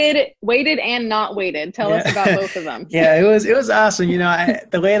weighted and not weighted. Tell us about both of them. Yeah, it was awesome.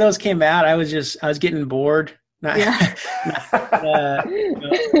 The way those came out, I was getting bored. Not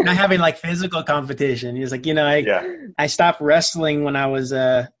having like physical competition. He was like, I stopped wrestling when I was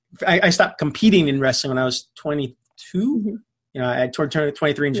I stopped competing in wrestling when I was 22. Mm-hmm. I turned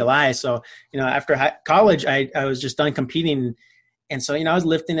 23 in July. So, after college, I was just done competing. And so, I was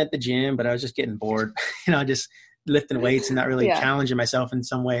lifting at the gym, but I was just getting bored, just lifting weights and not really challenging myself in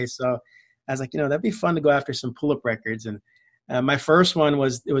some way. So I was like, that'd be fun to go after some pull-up records. And my first one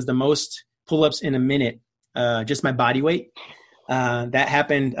was the most pull-ups in a minute. Just my body weight. That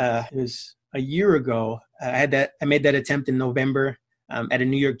happened. It was a year ago. I made that attempt in November at a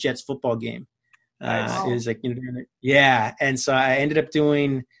New York Jets football game. Nice. It was like, And so I ended up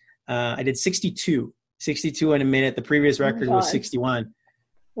doing, I did 62 in a minute. The previous record was 61.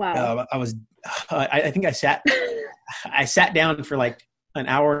 Wow. I think I sat down for like an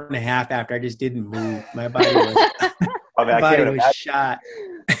hour and a half after. I just didn't move. My body was shot.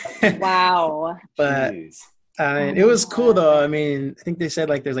 Wow. But it was cool though. I think they said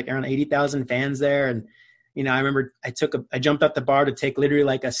like there's like around 80,000 fans there, and I remember I jumped up the bar to take literally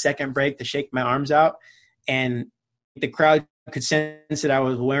like a second break to shake my arms out, and the crowd could sense that I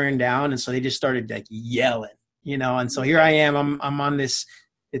was wearing down, and so they just started like yelling, and so here I am. I'm on this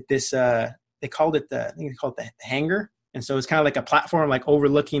they called it the hangar, and so it's kind of like a platform like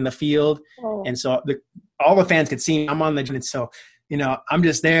overlooking the field, and so all the fans could see me. I'm on the, and so I'm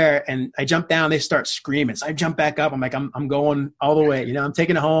just there, and I jump down, they start screaming. So I jump back up. I'm like, I'm going all the way, I'm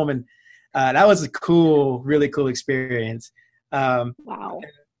taking it home. And that was a really cool experience. Wow.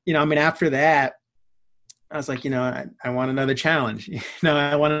 After that, I was like, I want another challenge.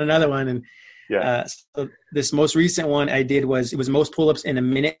 I wanted another one. And so this most recent one I did was most pull-ups in a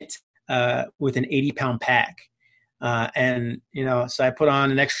minute with an 80-pound pack. So I put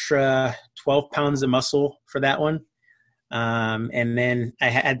on an extra 12 pounds of muscle for that one. And then I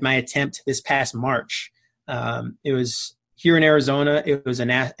had my attempt this past March. It was here in Arizona, it was at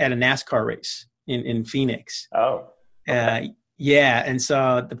a NASCAR race in Phoenix. Oh. Okay. Yeah. And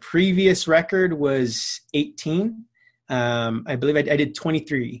so the previous record was 18. I believe I did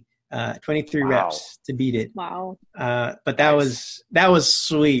 23 reps to beat it. Wow. But that was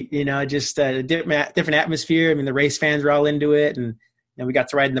sweet, you know, just a different atmosphere. I mean, the race fans were all into it, and we got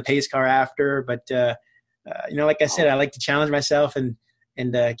to ride in the pace car after. But you know, like I said, I like to challenge myself and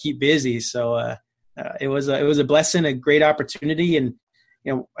keep busy. So it was a blessing, a great opportunity. And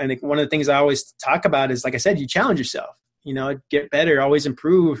you know, I think one of the things I always talk about is, like I said, you challenge yourself. You know, get better, always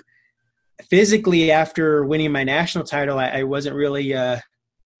improve. Physically, after winning my national title, I wasn't really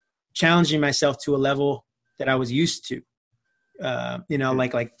challenging myself to a level that I was used to. You know,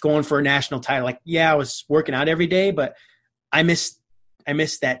 like going for a national title. Like, yeah, I was working out every day, but I missed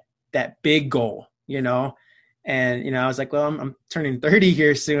that big goal, you know. And you know, I was like, well, I'm turning 30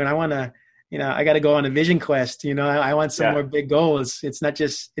 here soon. I want to, you know, I got to go on a vision quest. You know, I want some more big goals. It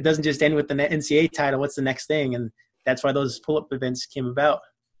doesn't just end with the NCAA title. What's the next thing? And that's why those pull-up events came about.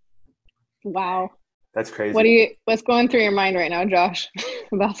 Wow. That's crazy. What's going through your mind right now, Josh,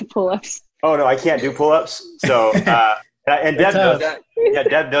 about the pull-ups? Oh no, I can't do pull-ups. So, and Deb knows that. Yeah,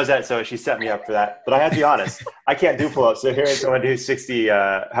 Deb knows that. So she set me up for that. But I have to be honest, I can't do pull-ups. So hearing someone do 60,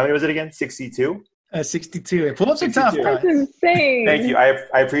 how many was it again? 62? 62. Pull-ups are tough. That's insane. Thank you.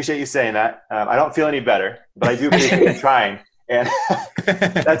 I appreciate you saying that. I don't feel any better, but I do appreciate you trying. And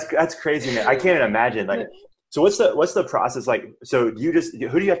that's crazy, man. I can't even imagine. Like, so what's the process like? So who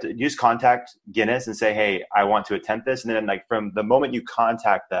do you have to? You just contact Guinness and say, hey, I want to attempt this, and then like from the moment you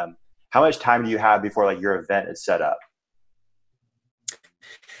contact them, how much time do you have before like your event is set up?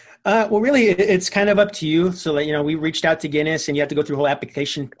 Well, really, it's kind of up to you. So, like, you know, we reached out to Guinness, and you have to go through the whole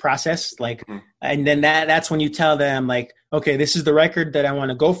application process. Like, and then that's when you tell them, like, okay, this is the record that I want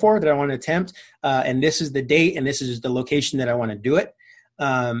to go for, that I want to attempt, and this is the date, and this is the location that I want to do it.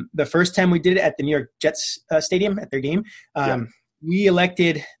 The first time we did it at the New York Jets stadium at their game, we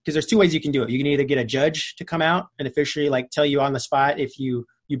elected, because there's two ways you can do it. You can either get a judge to come out and officially like tell you on the spot if you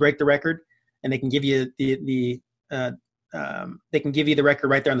break the record, and they can give you they can give you the record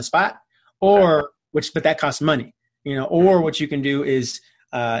right there on the spot, or but that costs money, you know. Or what you can do is,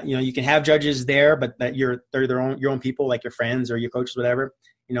 you know, you can have judges there, but that they're your own people, like your friends or your coaches, whatever,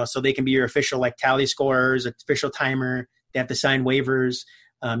 you know. So they can be your official like tally scorers, official timer. They have to sign waivers.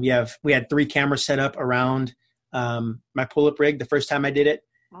 We had 3 cameras set up around my pull-up rig the first time I did it.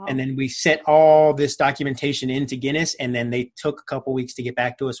 Wow. And then we sent all this documentation into Guinness, and then they took a couple weeks to get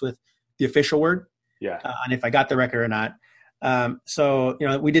back to us with the official word. And if I got the record or not. So, you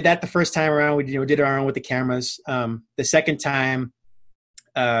know, we did that the first time around. We did our own with the cameras. The second time,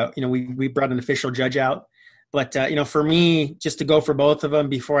 you know, we brought an official judge out. But, you know, for me, just to go for both of them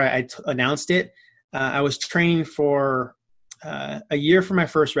before I announced it, I was training for a year for my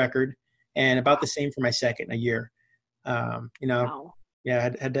first record and about the same for my second, a year. You know, I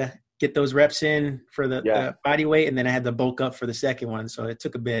had to get those reps in for the body weight, and then I had to bulk up for the second one. So it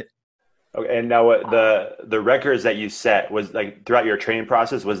took a bit. Okay, and now what the records that you set was like throughout your training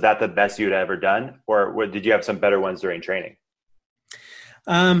process, was that the best you'd ever done, or did you have some better ones during training?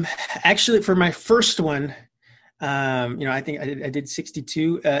 Actually, for my first one, you know, I think I did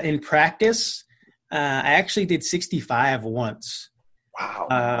 62 in practice. I actually did 65 once. Wow!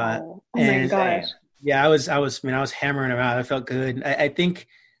 Oh my gosh! Yeah, I was hammering them out. I felt good. I think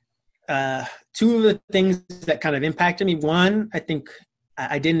 2 of the things that kind of impacted me. One, I think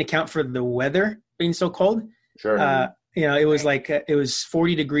I didn't account for the weather being so cold. Sure. You know, it was like it was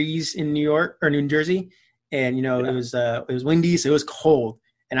 40 degrees in New York or New Jersey, and you know it was windy, so it was cold.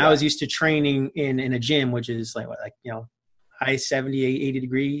 And I was used to training in a gym, which is like you know, high 70, 80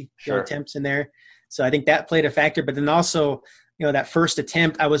 degree temps in there. So I think that played a factor. But then also, you know, that first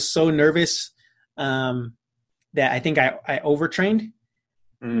attempt, I was so nervous that I think I overtrained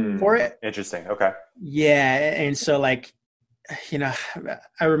for it. Interesting. Okay. Yeah, and so like, you know,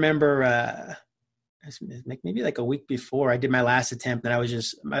 I remember maybe like a week before I did my last attempt, and I was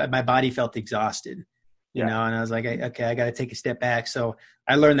just my body felt exhausted, you know, and I was like, okay, I got to take a step back. So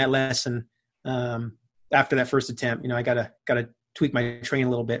I learned that lesson after that first attempt. You know, I got to tweak my training a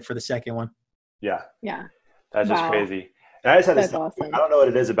little bit for the second one. Yeah. That's just crazy. And I just had this. Awesome. I don't know what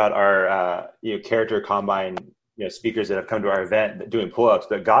it is about our you know, character combine, you know, speakers that have come to our event doing pull-ups,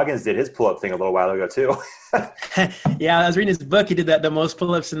 but Goggins did his pull-up thing a little while ago too. Yeah, I was reading his book. He did the most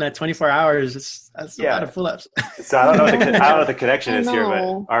pull-ups in that 24 hours. That's a lot of pull-ups. So I don't know what the connection is here,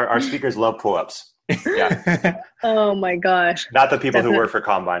 but our speakers love pull-ups. Yeah. Oh my gosh. Not the people who work for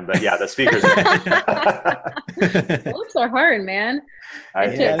Combine, but yeah, the speakers. Pull-ups are hard, man.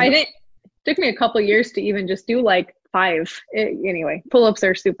 It took me a couple of years to even just do like 5. Anyway, pull-ups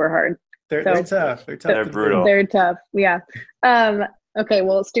are super hard. They're tough. They're brutal. They're tough. Yeah. Okay.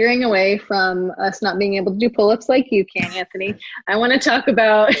 Well, steering away from us not being able to do pull-ups like you can, Anthony, I want to talk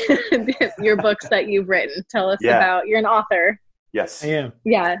about your books that you've written. Tell us about, you're an author. Yes. I am.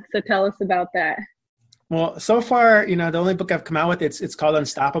 Yeah. So tell us about that. Well, so far, the only book I've come out with, it's called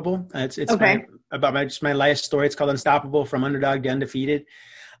Unstoppable. It's okay. about my life story. It's called Unstoppable, From Underdog to Undefeated.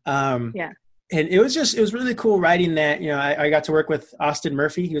 Yeah. And it was really cool writing that. I got to work with Austin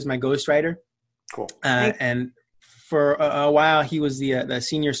Murphy. He was my ghostwriter. Cool. And for a while, he was the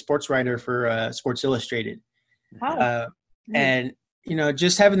senior sports writer for Sports Illustrated. Wow. And,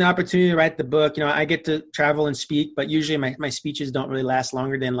 just having the opportunity to write the book, I get to travel and speak, but usually my speeches don't really last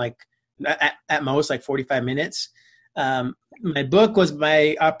longer than at most 45 minutes. My book was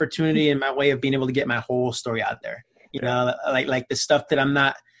my opportunity and my way of being able to get my whole story out there. Like the stuff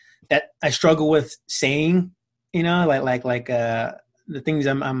that I struggle with saying, the things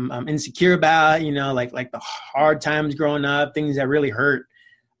I'm insecure about, like the hard times growing up, things that really hurt.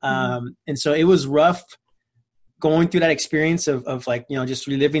 And so it was rough going through that experience of just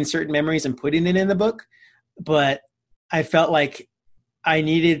reliving certain memories and putting it in the book. But I felt like I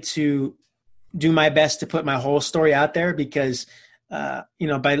needed to do my best to put my whole story out there because,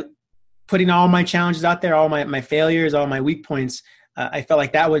 by putting all my challenges out there, all my failures, all my weak points, I felt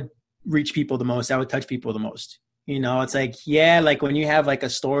like that would reach people the most. That would touch people the most. It's like when you have a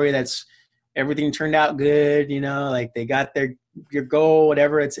story that's everything turned out good, like they got your goal,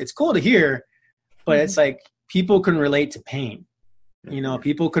 whatever. It's cool to hear, but it's like people can relate to pain.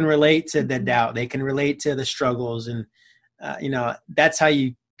 People can relate to the doubt. They can relate to the struggles, and that's how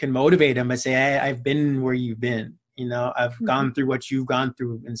you can motivate them. I say, I've been where you've been. I've gone through what you've gone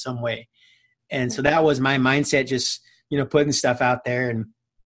through in some way, and so that was my mindset. Just putting stuff out there, and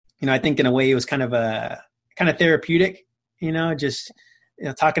I think in a way it was kind of therapeutic. Just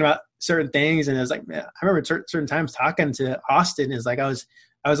talking about certain things, and it was like, man, I remember certain times talking to Austin. Is like I was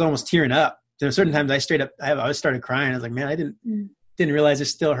almost tearing up. There were certain times I started crying. I was like, man, I didn't realize it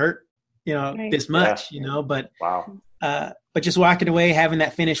still hurt, this much, but wow. But just walking away, having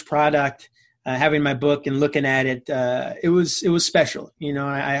that finished product, having my book and looking at it, it was special.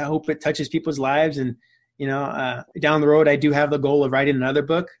 I hope it touches people's lives. And, down the road, I do have the goal of writing another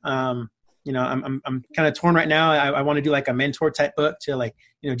book. I'm kind of torn right now. I want to do a mentor type book to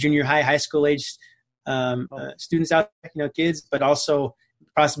junior high school age students out there, kids, but also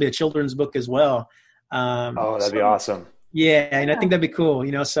possibly a children's book as well. That'd be awesome. Yeah. And I think that'd be cool,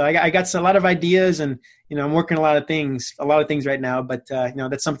 so I got a lot of ideas, and, I'm working a lot of things right now, but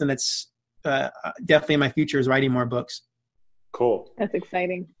that's something that's definitely in my future, is writing more books. Cool. That's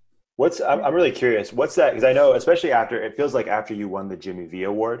exciting. I'm really curious. What's that? Because I know, especially it feels like after you won the Jimmy V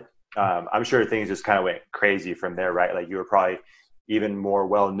Award, I'm sure things just kind of went crazy from there, right? Like you were probably even more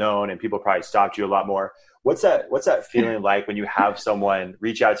well known, and people probably stopped you a lot more. What's that feeling like when you have someone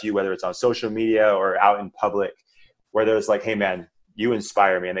reach out to you, whether it's on social media or out in public, where there's like, hey man, you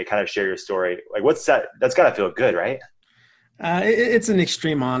inspire me, and they kind of share your story? Like, what's that? That's got to feel good, right? It's an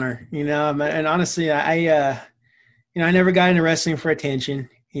extreme honor, and honestly, I never got into wrestling for attention.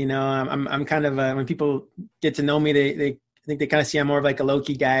 I'm kind of, when people get to know me, they think they kind of see I'm more of like a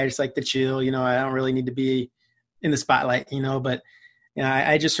low-key guy, just like the chill, I don't really need to be in the spotlight, but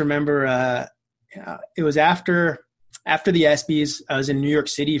I just remember, it was after the ESPYs, I was in New York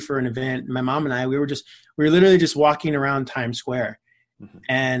City for an event. My mom and I, we were literally just walking around Times Square. Mm-hmm.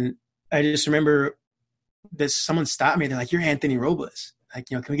 And I just remember someone stopped me. They're like, "You're Anthony Robles. Like,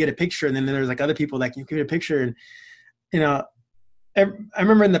 can we get a picture?" And then there's other people like, "You can get a picture." And, I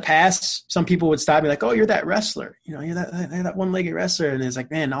remember in the past, some people would stop me like, "Oh, you're that wrestler. You're that one-legged wrestler." And it's like,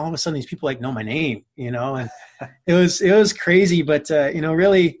 man, all of a sudden these people know my name, and it was crazy. But,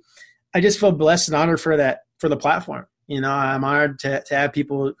 really, I just feel blessed and honored for the platform. I'm honored to have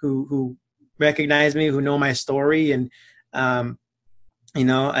people who recognize me, who know my story. And,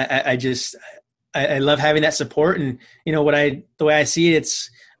 I love having that support. And, the way I see it,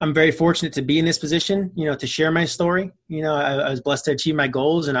 I'm very fortunate to be in this position, to share my story. I was blessed to achieve my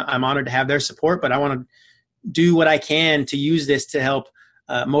goals, and I'm honored to have their support, but I want to do what I can to use this to help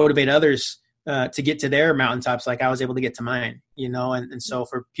motivate others to get to their mountaintops like I was able to get to mine, and so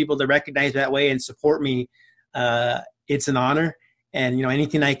for people to recognize that way and support me, it's an honor. And,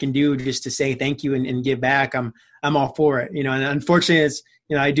 anything I can do just to say thank you and give back, I'm all for it, and unfortunately it's,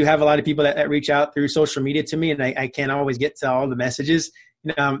 I do have a lot of people that reach out through social media to me, and I can't always get to all the messages.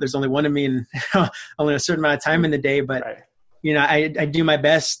 There's only one of me and only a certain amount of time in the day, but, right. I do my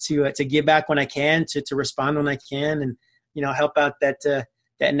best to give back when I can, to respond when I can, and, help out that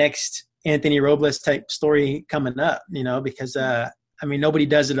next Anthony Robles type story coming up, you know, because, nobody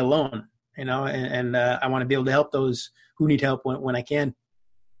does it alone, you know, and I want to be able to help those who need help when I can.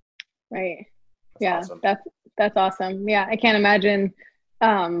 Right. That's awesome. That's awesome. Yeah. I can't imagine.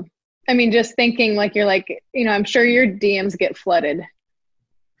 Just thinking like, you're like, you know, I'm sure your DMs get flooded.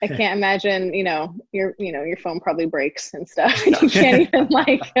 I can't imagine, you know, your phone probably breaks and stuff. You can't even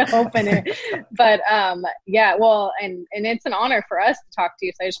like open it. But well, and it's an honor for us to talk to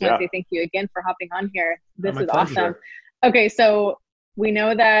you. So I just want to say thank you again for hopping on here. This is awesome. Okay. So we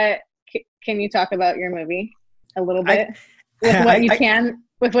know that, can you talk about your movie a little bit with what you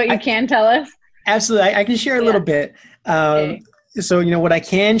can tell us? Absolutely. I can share a little bit. So, you know, what I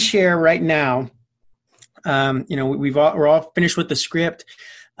can share right now, we're all finished with the script.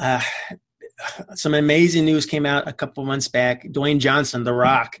 Some amazing news came out a couple months back. Dwayne Johnson, The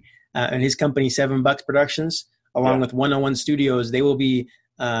Rock, and his company, Seven Bucks Productions, along with 101 Studios, they will be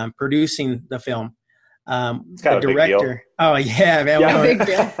producing the film. The director. Oh yeah, man. Yeah, big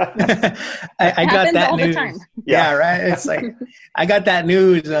deal. I got that all news. The time. Yeah, right. It's like I got that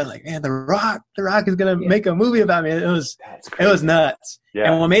news. And I was like, man, The Rock is gonna make a movie about me. It was nuts.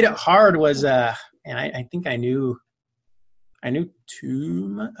 Yeah. And what made it hard was, and I think I knew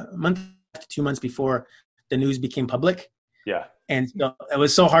 2 months before the news became public. Yeah. And so it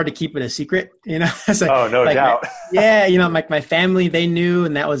was so hard to keep it a secret, you know. It's like, no doubt. My family, they knew,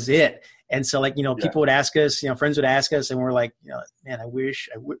 and that was it. And so, like, you know, people would ask us, you know, friends would ask us, and we're like, you know, man, I wish,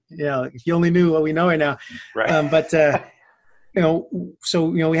 if you only knew what we know right now. Right. So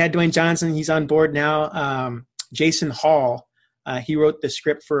we had Dwayne Johnson. He's on board now. Jason Hall, he wrote the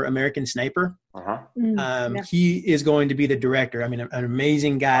script for American Sniper. He is going to be the director. I mean, an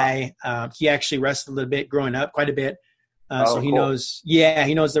amazing guy. He actually wrestled a bit growing up, quite a bit. So he knows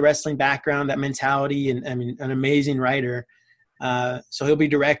the wrestling background, that mentality, and I mean, an amazing writer. So he'll be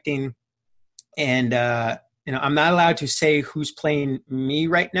directing. And, I'm not allowed to say who's playing me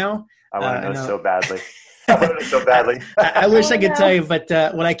right now. I want to know so badly. I wish I could tell you, but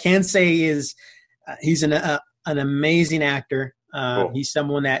what I can say is he's an amazing actor. Cool. He's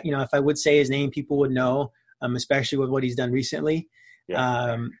someone that, you know, if I would say his name, people would know, especially with what he's done recently.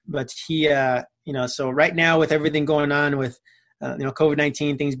 Yeah. But he, so right now with everything going on with,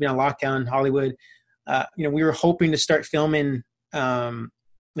 COVID-19, things being on lockdown in Hollywood, we were hoping to start filming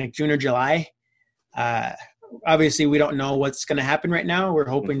like June or July. Obviously, we don't know what's going to happen right now. We're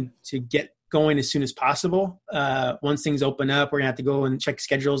hoping to get going as soon as possible. Once things open up, we're going to have to go and check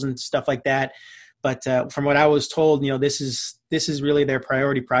schedules and stuff like that. But from what I was told, this is really their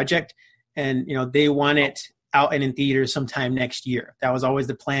priority project. And, they want it out and in theaters sometime next year. That was always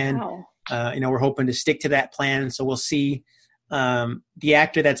the plan. Wow. We're hoping to stick to that plan. So we'll see. The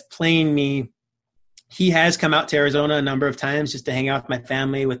actor that's playing me, he has come out to Arizona a number of times just to hang out with my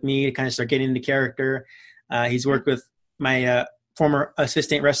family, with me, to kind of start getting into character. He's worked with my former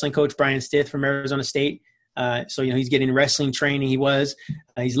assistant wrestling coach, Brian Stith from Arizona State. So, he's getting wrestling training.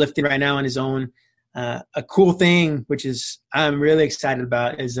 He's lifting right now on his own. A cool thing, which is I'm really excited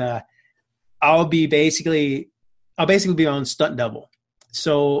about, is I'll basically be my own stunt double.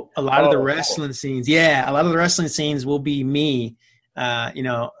 So a lot of the wrestling scenes will be me,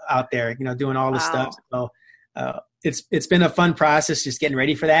 out there, doing all this stuff. So it's been a fun process just getting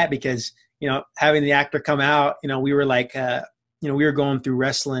ready for that, because, having the actor come out, we were like, we were going through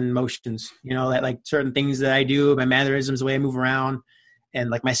wrestling motions, that like certain things that I do, my mannerisms, the way I move around, and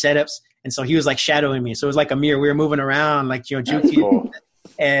like my setups. And so he was like shadowing me. So it was like a mirror. We were moving around like, juking. Cool.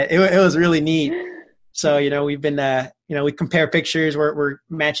 And it was really neat. So, we've been, we compare pictures. We're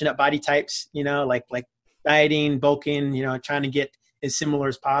matching up body types, like dieting, bulking, trying to get as similar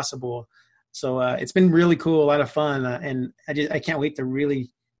as possible. So it's been really cool, a lot of fun. And I can't wait to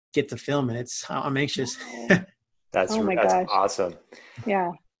really get to filming. I'm anxious. That's awesome.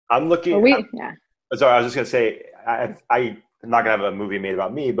 Yeah. I'm looking. Sorry, I was just going to say, I'm not going to have a movie made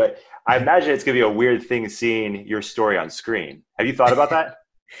about me, but I imagine it's going to be a weird thing seeing your story on screen. Have you thought about that?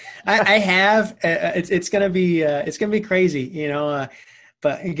 I have. It's going to be crazy,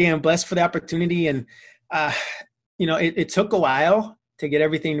 but again, blessed for the opportunity. And, it took a while to get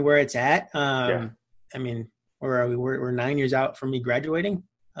everything to where it's at. I mean, where are we? We're 9 years out from me graduating.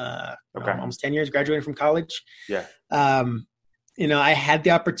 Almost 10 years graduating from college. Yeah. I had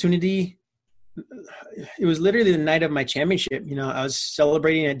the opportunity. It was literally the night of my championship. I was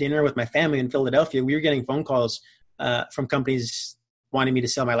celebrating at dinner with my family in Philadelphia. We were getting phone calls from companies wanting me to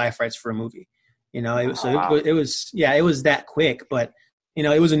sell my life rights for a movie. It was that quick, but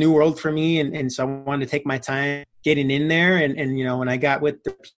it was a new world for me. And so I wanted to take my time getting in there. And when I got with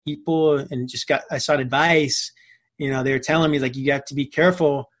the people and I sought advice, they were telling me, like, you have to be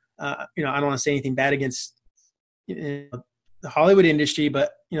careful you know, I don't want to say anything bad against the Hollywood industry,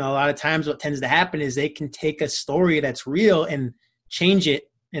 but, you know, a lot of times what tends to happen is they can take a story that's real and change it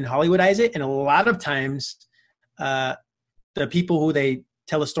and Hollywoodize it. And a lot of times the people who they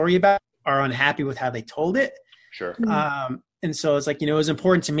tell a story about are unhappy with how they told it. Sure. And so it's like, you know, it was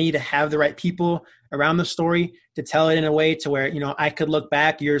important to me to have the right people around the story to tell it in a way to where, you know, I could look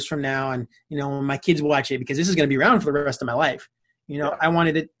back years from now and, you know, when my kids watch it, because this is going to be around for the rest of my life. You know, I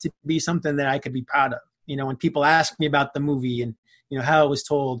wanted it to be something that I could be proud of. You know, when people ask me about the movie and, you know, how it was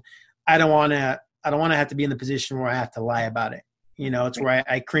told, I don't want to have to be in the position where I have to lie about it. You know, it's where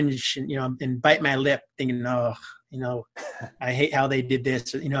I cringe and, you know, and bite my lip thinking, oh, you know, I hate how they did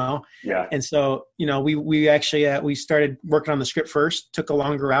this, you know? Yeah. And so, you know, we actually, we started working on the script first, took a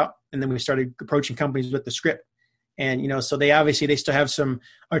longer route, and then we started approaching companies with the script. And, you know, so they still have some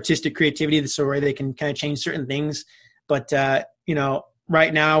artistic creativity so where they can kind of change certain things. But, you know,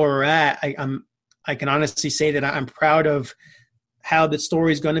 right now where we're at, I can honestly say that I'm proud of how the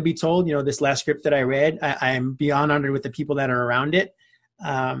story is going to be told. You know, this last script that I read, I'm beyond honored with the people that are around it.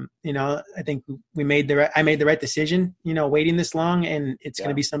 You know, I think I made the right decision, you know, waiting this long, and it's going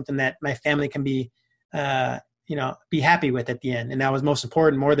to be something that my family can be, you know, be happy with at the end. And that was most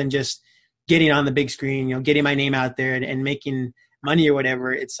important, more than just getting on the big screen, you know, getting my name out there and making money or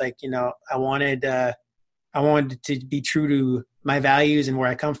whatever. It's like, you know, I wanted to be true to my values and where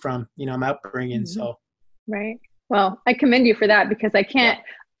I come from, you know, my upbringing. Mm-hmm. So. Right. Well, I commend you for that, because I can't,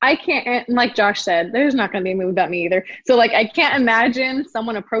 like Josh said, there's not going to be a movie about me either. So like, I can't imagine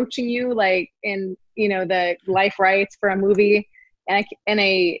someone approaching you like in, you know, the life rights for a movie and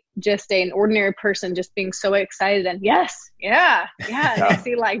an ordinary person just being so excited and they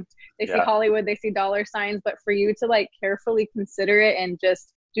see Hollywood, they see dollar signs, but for you to like carefully consider it and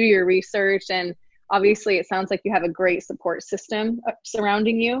just do your research. And obviously it sounds like you have a great support system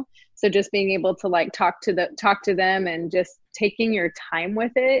surrounding you. So just being able to like talk to them and just taking your time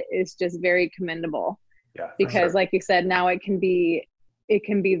with it is just very commendable. Yeah. Because like you said, now it can be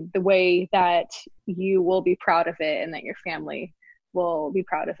the way that you will be proud of it and that your family will be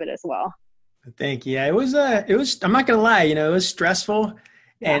proud of it as well. Thank you. Yeah, it was, I'm not going to lie, you know, it was stressful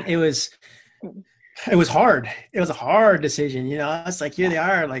and it was hard. It was a hard decision. You know, it's like, here they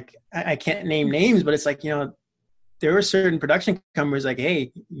are, like, I can't name names, but it's like, you know, there were certain production companies like,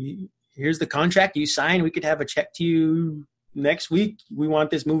 hey, here's the contract you sign. We could have a check to you next week. We want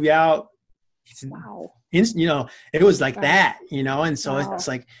this movie out. Wow. You know, it was like that, you know? And so it's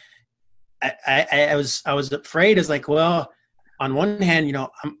like, I was afraid. It's like, well, on one hand, you know,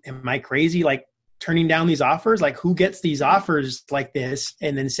 am I crazy? Like turning down these offers? Like who gets these offers like this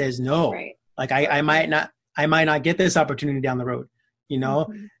and then says no? Right. Like I might not get this opportunity down the road, you know?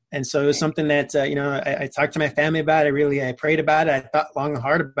 Mm-hmm. And so it was something that, you know, I talked to my family about it. I prayed about it. I thought long and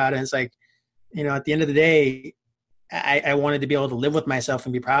hard about it. And it's like, you know, at the end of the day, I wanted to be able to live with myself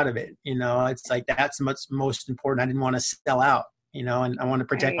and be proud of it. You know, it's like, that's what's most important. I didn't want to sell out, you know, and I want to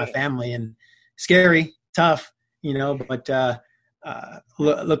protect my family. And scary, tough, you know, but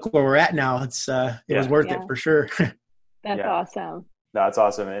look where we're at now. It was worth it for sure. That's awesome. No, that's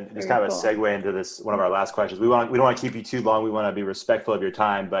awesome. And just kind of a segue into this, one of our last questions. We don't want to keep you too long. We want to be respectful of your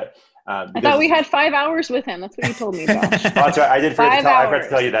time, but I thought we had 5 hours with him. That's what you told me, Josh. That's right. I forgot to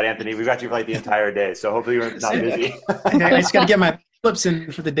tell you that, Anthony. We've got you for like the entire day, so hopefully you're not busy. I just got to get my flips in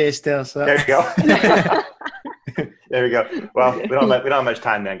for the day still. So there you go. There we go. Well, we don't have much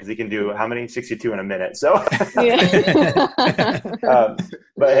time then, because he can do how many? 62 in a minute. So,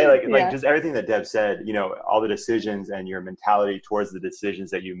 but hey, like just everything that Deb said, you know, all the decisions and your mentality towards the decisions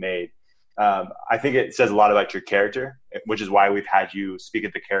that you made. I think it says a lot about your character, which is why we've had you speak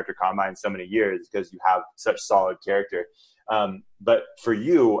at the Character Combine so many years, because you have such solid character. But for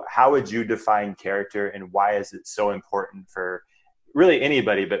you, how would you define character, and why is it so important for really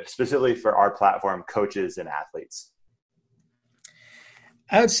anybody, but specifically for our platform, coaches and athletes?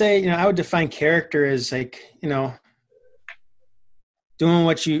 I would say, you know, I would define character as like, you know, doing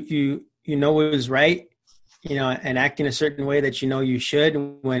what you know is right, you know, and acting a certain way that you know you should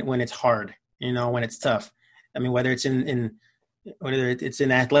when it's hard, you know, when it's tough. I mean, whether it's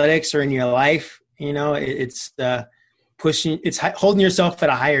in athletics or in your life, you know, it's holding yourself at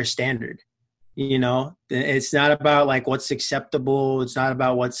a higher standard. You know, it's not about like what's acceptable. It's not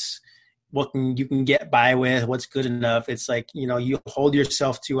about what you can get by with, what's good enough. It's like, you know, you hold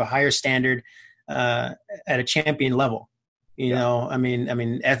yourself to a higher standard at a champion level. You know, I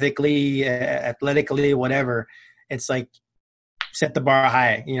mean, ethically, athletically, whatever. It's like set the bar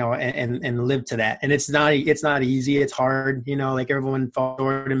high, you know, and live to that. And it's not easy. It's hard. You know, like everyone falls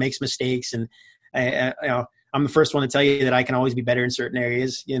short and makes mistakes. And I'm the first one to tell you that I can always be better in certain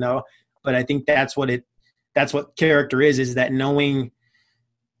areas, you know, but I think that's what character is that knowing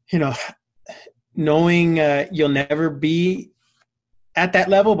you'll never be at that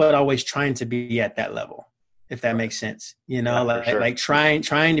level, but always trying to be at that level, if that makes sense, you know, like trying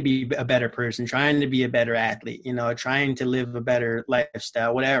to be a better person, trying to be a better athlete, you know, trying to live a better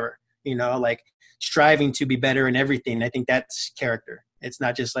lifestyle, whatever, you know, like striving to be better in everything. I think that's character. It's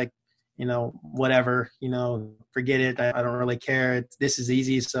not just like, you know, whatever, you know, forget it. I don't really care. This is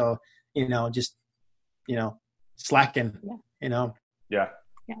easy. So, you know, just, you know, slacking, you know? Yeah.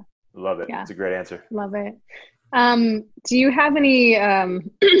 Love it. Yeah. It's a great answer. Love it. Do you have any,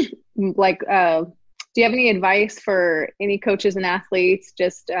 do you have any advice for any coaches and athletes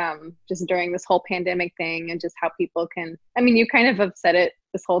just during this whole pandemic thing, and just how people can, I mean, you kind of have said it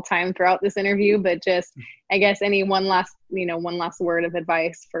this whole time throughout this interview, but just, I guess, any one last word of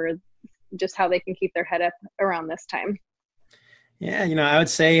advice for just how they can keep their head up around this time? Yeah. You know, I would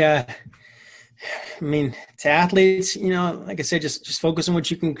say, I mean, to athletes, you know, like I said, just focus on what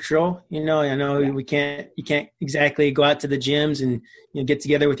you can control. You know, I know you can't exactly go out to the gyms and, you know, get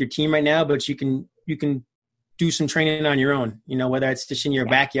together with your team right now, but you can do some training on your own, you know, whether it's just in your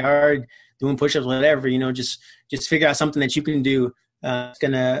backyard, doing push-ups, whatever, you know, just figure out something that you can do that's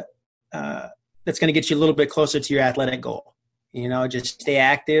going to get you a little bit closer to your athletic goal. You know, just stay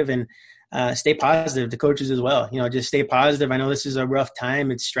active and stay positive. The coaches as well, you know, just stay positive. I know this is a rough time.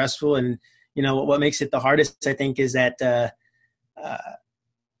 It's stressful. And, you know, what makes it the hardest, I think, is that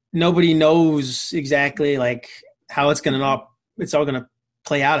nobody knows exactly like how it's all going to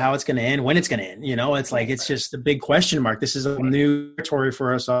play out, how it's going to end, when it's going to end. You know, it's like, it's just a big question mark. This is a new territory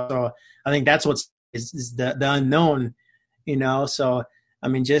for us. So I think that's is the unknown, you know? So, I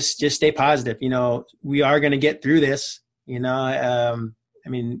mean, just stay positive. You know, we are going to get through this, you know? I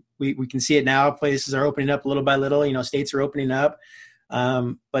mean, we can see it now. Places are opening up little by little, you know, states are opening up.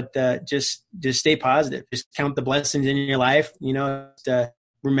 But just stay positive. Just count the blessings in your life. You know,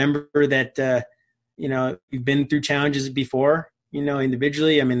 remember that, you know, you've been through challenges before, you know,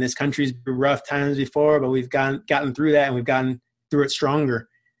 individually. I mean, this country's been rough times before, but we've gotten through that, and we've gotten through it stronger,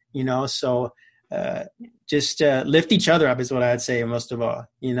 you know? So, just lift each other up is what I'd say most of all,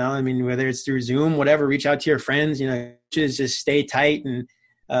 you know? I mean, whether it's through Zoom, whatever, reach out to your friends, you know, just stay tight and,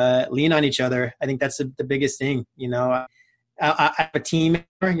 lean on each other. I think that's the biggest thing, you know? I have a team,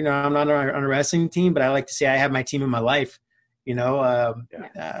 you know, I'm not on a wrestling team, but I like to say I have my team in my life, you know,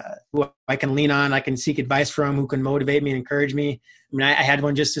 who I can lean on, I can seek advice from, who can motivate me and encourage me. I mean, I had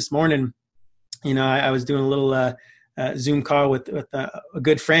one just this morning, you know, I was doing a little Zoom call with a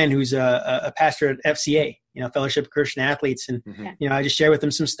good friend who's a pastor at FCA, you know, Fellowship of Christian Athletes. And, you know, I just share with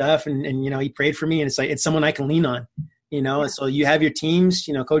him some stuff and, you know, he prayed for me, and it's like, it's someone I can lean on, you know? And so you have your teams,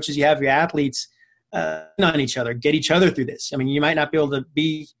 you know, coaches, you have your athletes, on each other, get each other through this. I mean, you might not be able to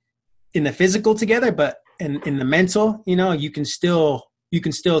be in the physical together, but in the mental, you know, you can still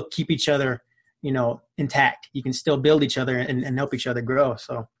keep each other, you know, intact. You can still build each other and help each other grow.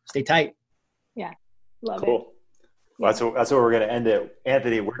 So stay tight. Yeah. Love it. Well, that's where we're going to end it.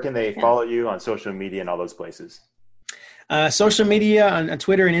 Anthony, where can they follow you on social media and all those places? Social media on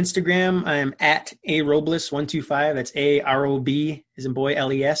Twitter and Instagram, I'm at arobles125. That's AROB as in boy,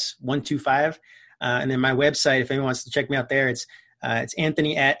 LES 125. And then my website, if anyone wants to check me out there, it's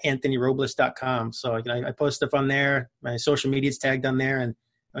Anthony at anthonyrobles.com. So, you know, I post stuff on there. My social media is tagged on there.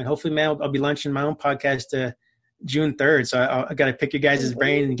 And hopefully, man, I'll be launching my own podcast June 3rd. So I got to pick your guys'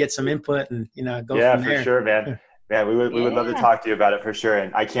 brain and get some input and, you know, go from there. Yeah, for sure, man. Yeah, we would love to talk to you about it for sure.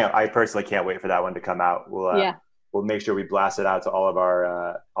 And I personally can't wait for that one to come out. We'll make sure we blast it out to all of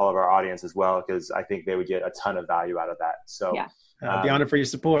our audience as well, because I think they would get a ton of value out of that. So I'll be honored for your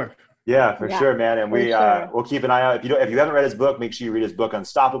support. Yeah, for sure, man. And we'll keep an eye out. If you haven't read his book, make sure you read his book,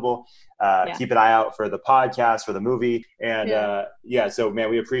 Unstoppable. Keep an eye out for the podcast, for the movie. And so, man,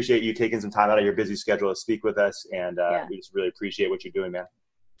 we appreciate you taking some time out of your busy schedule to speak with us. And we just really appreciate what you're doing, man.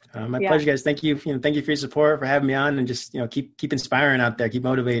 My pleasure, guys. Thank you. Thank you for your support, for having me on, and just, you know, keep inspiring out there, keep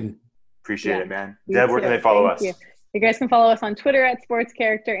motivating. Appreciate it, man. Deb, where can they follow us? You guys can follow us on Twitter at Sports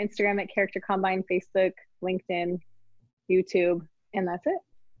Character, Instagram at Character Combine, Facebook, LinkedIn, YouTube, and that's it.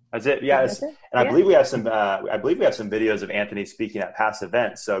 That's it. Yeah. I believe we have some videos of Anthony speaking at past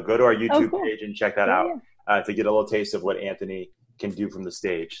events. So go to our YouTube page and check that out to get a little taste of what Anthony can do from the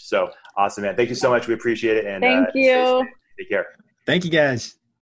stage. So awesome, man. Thank you so much. We appreciate it. And thank you. Take care. Thank you, guys.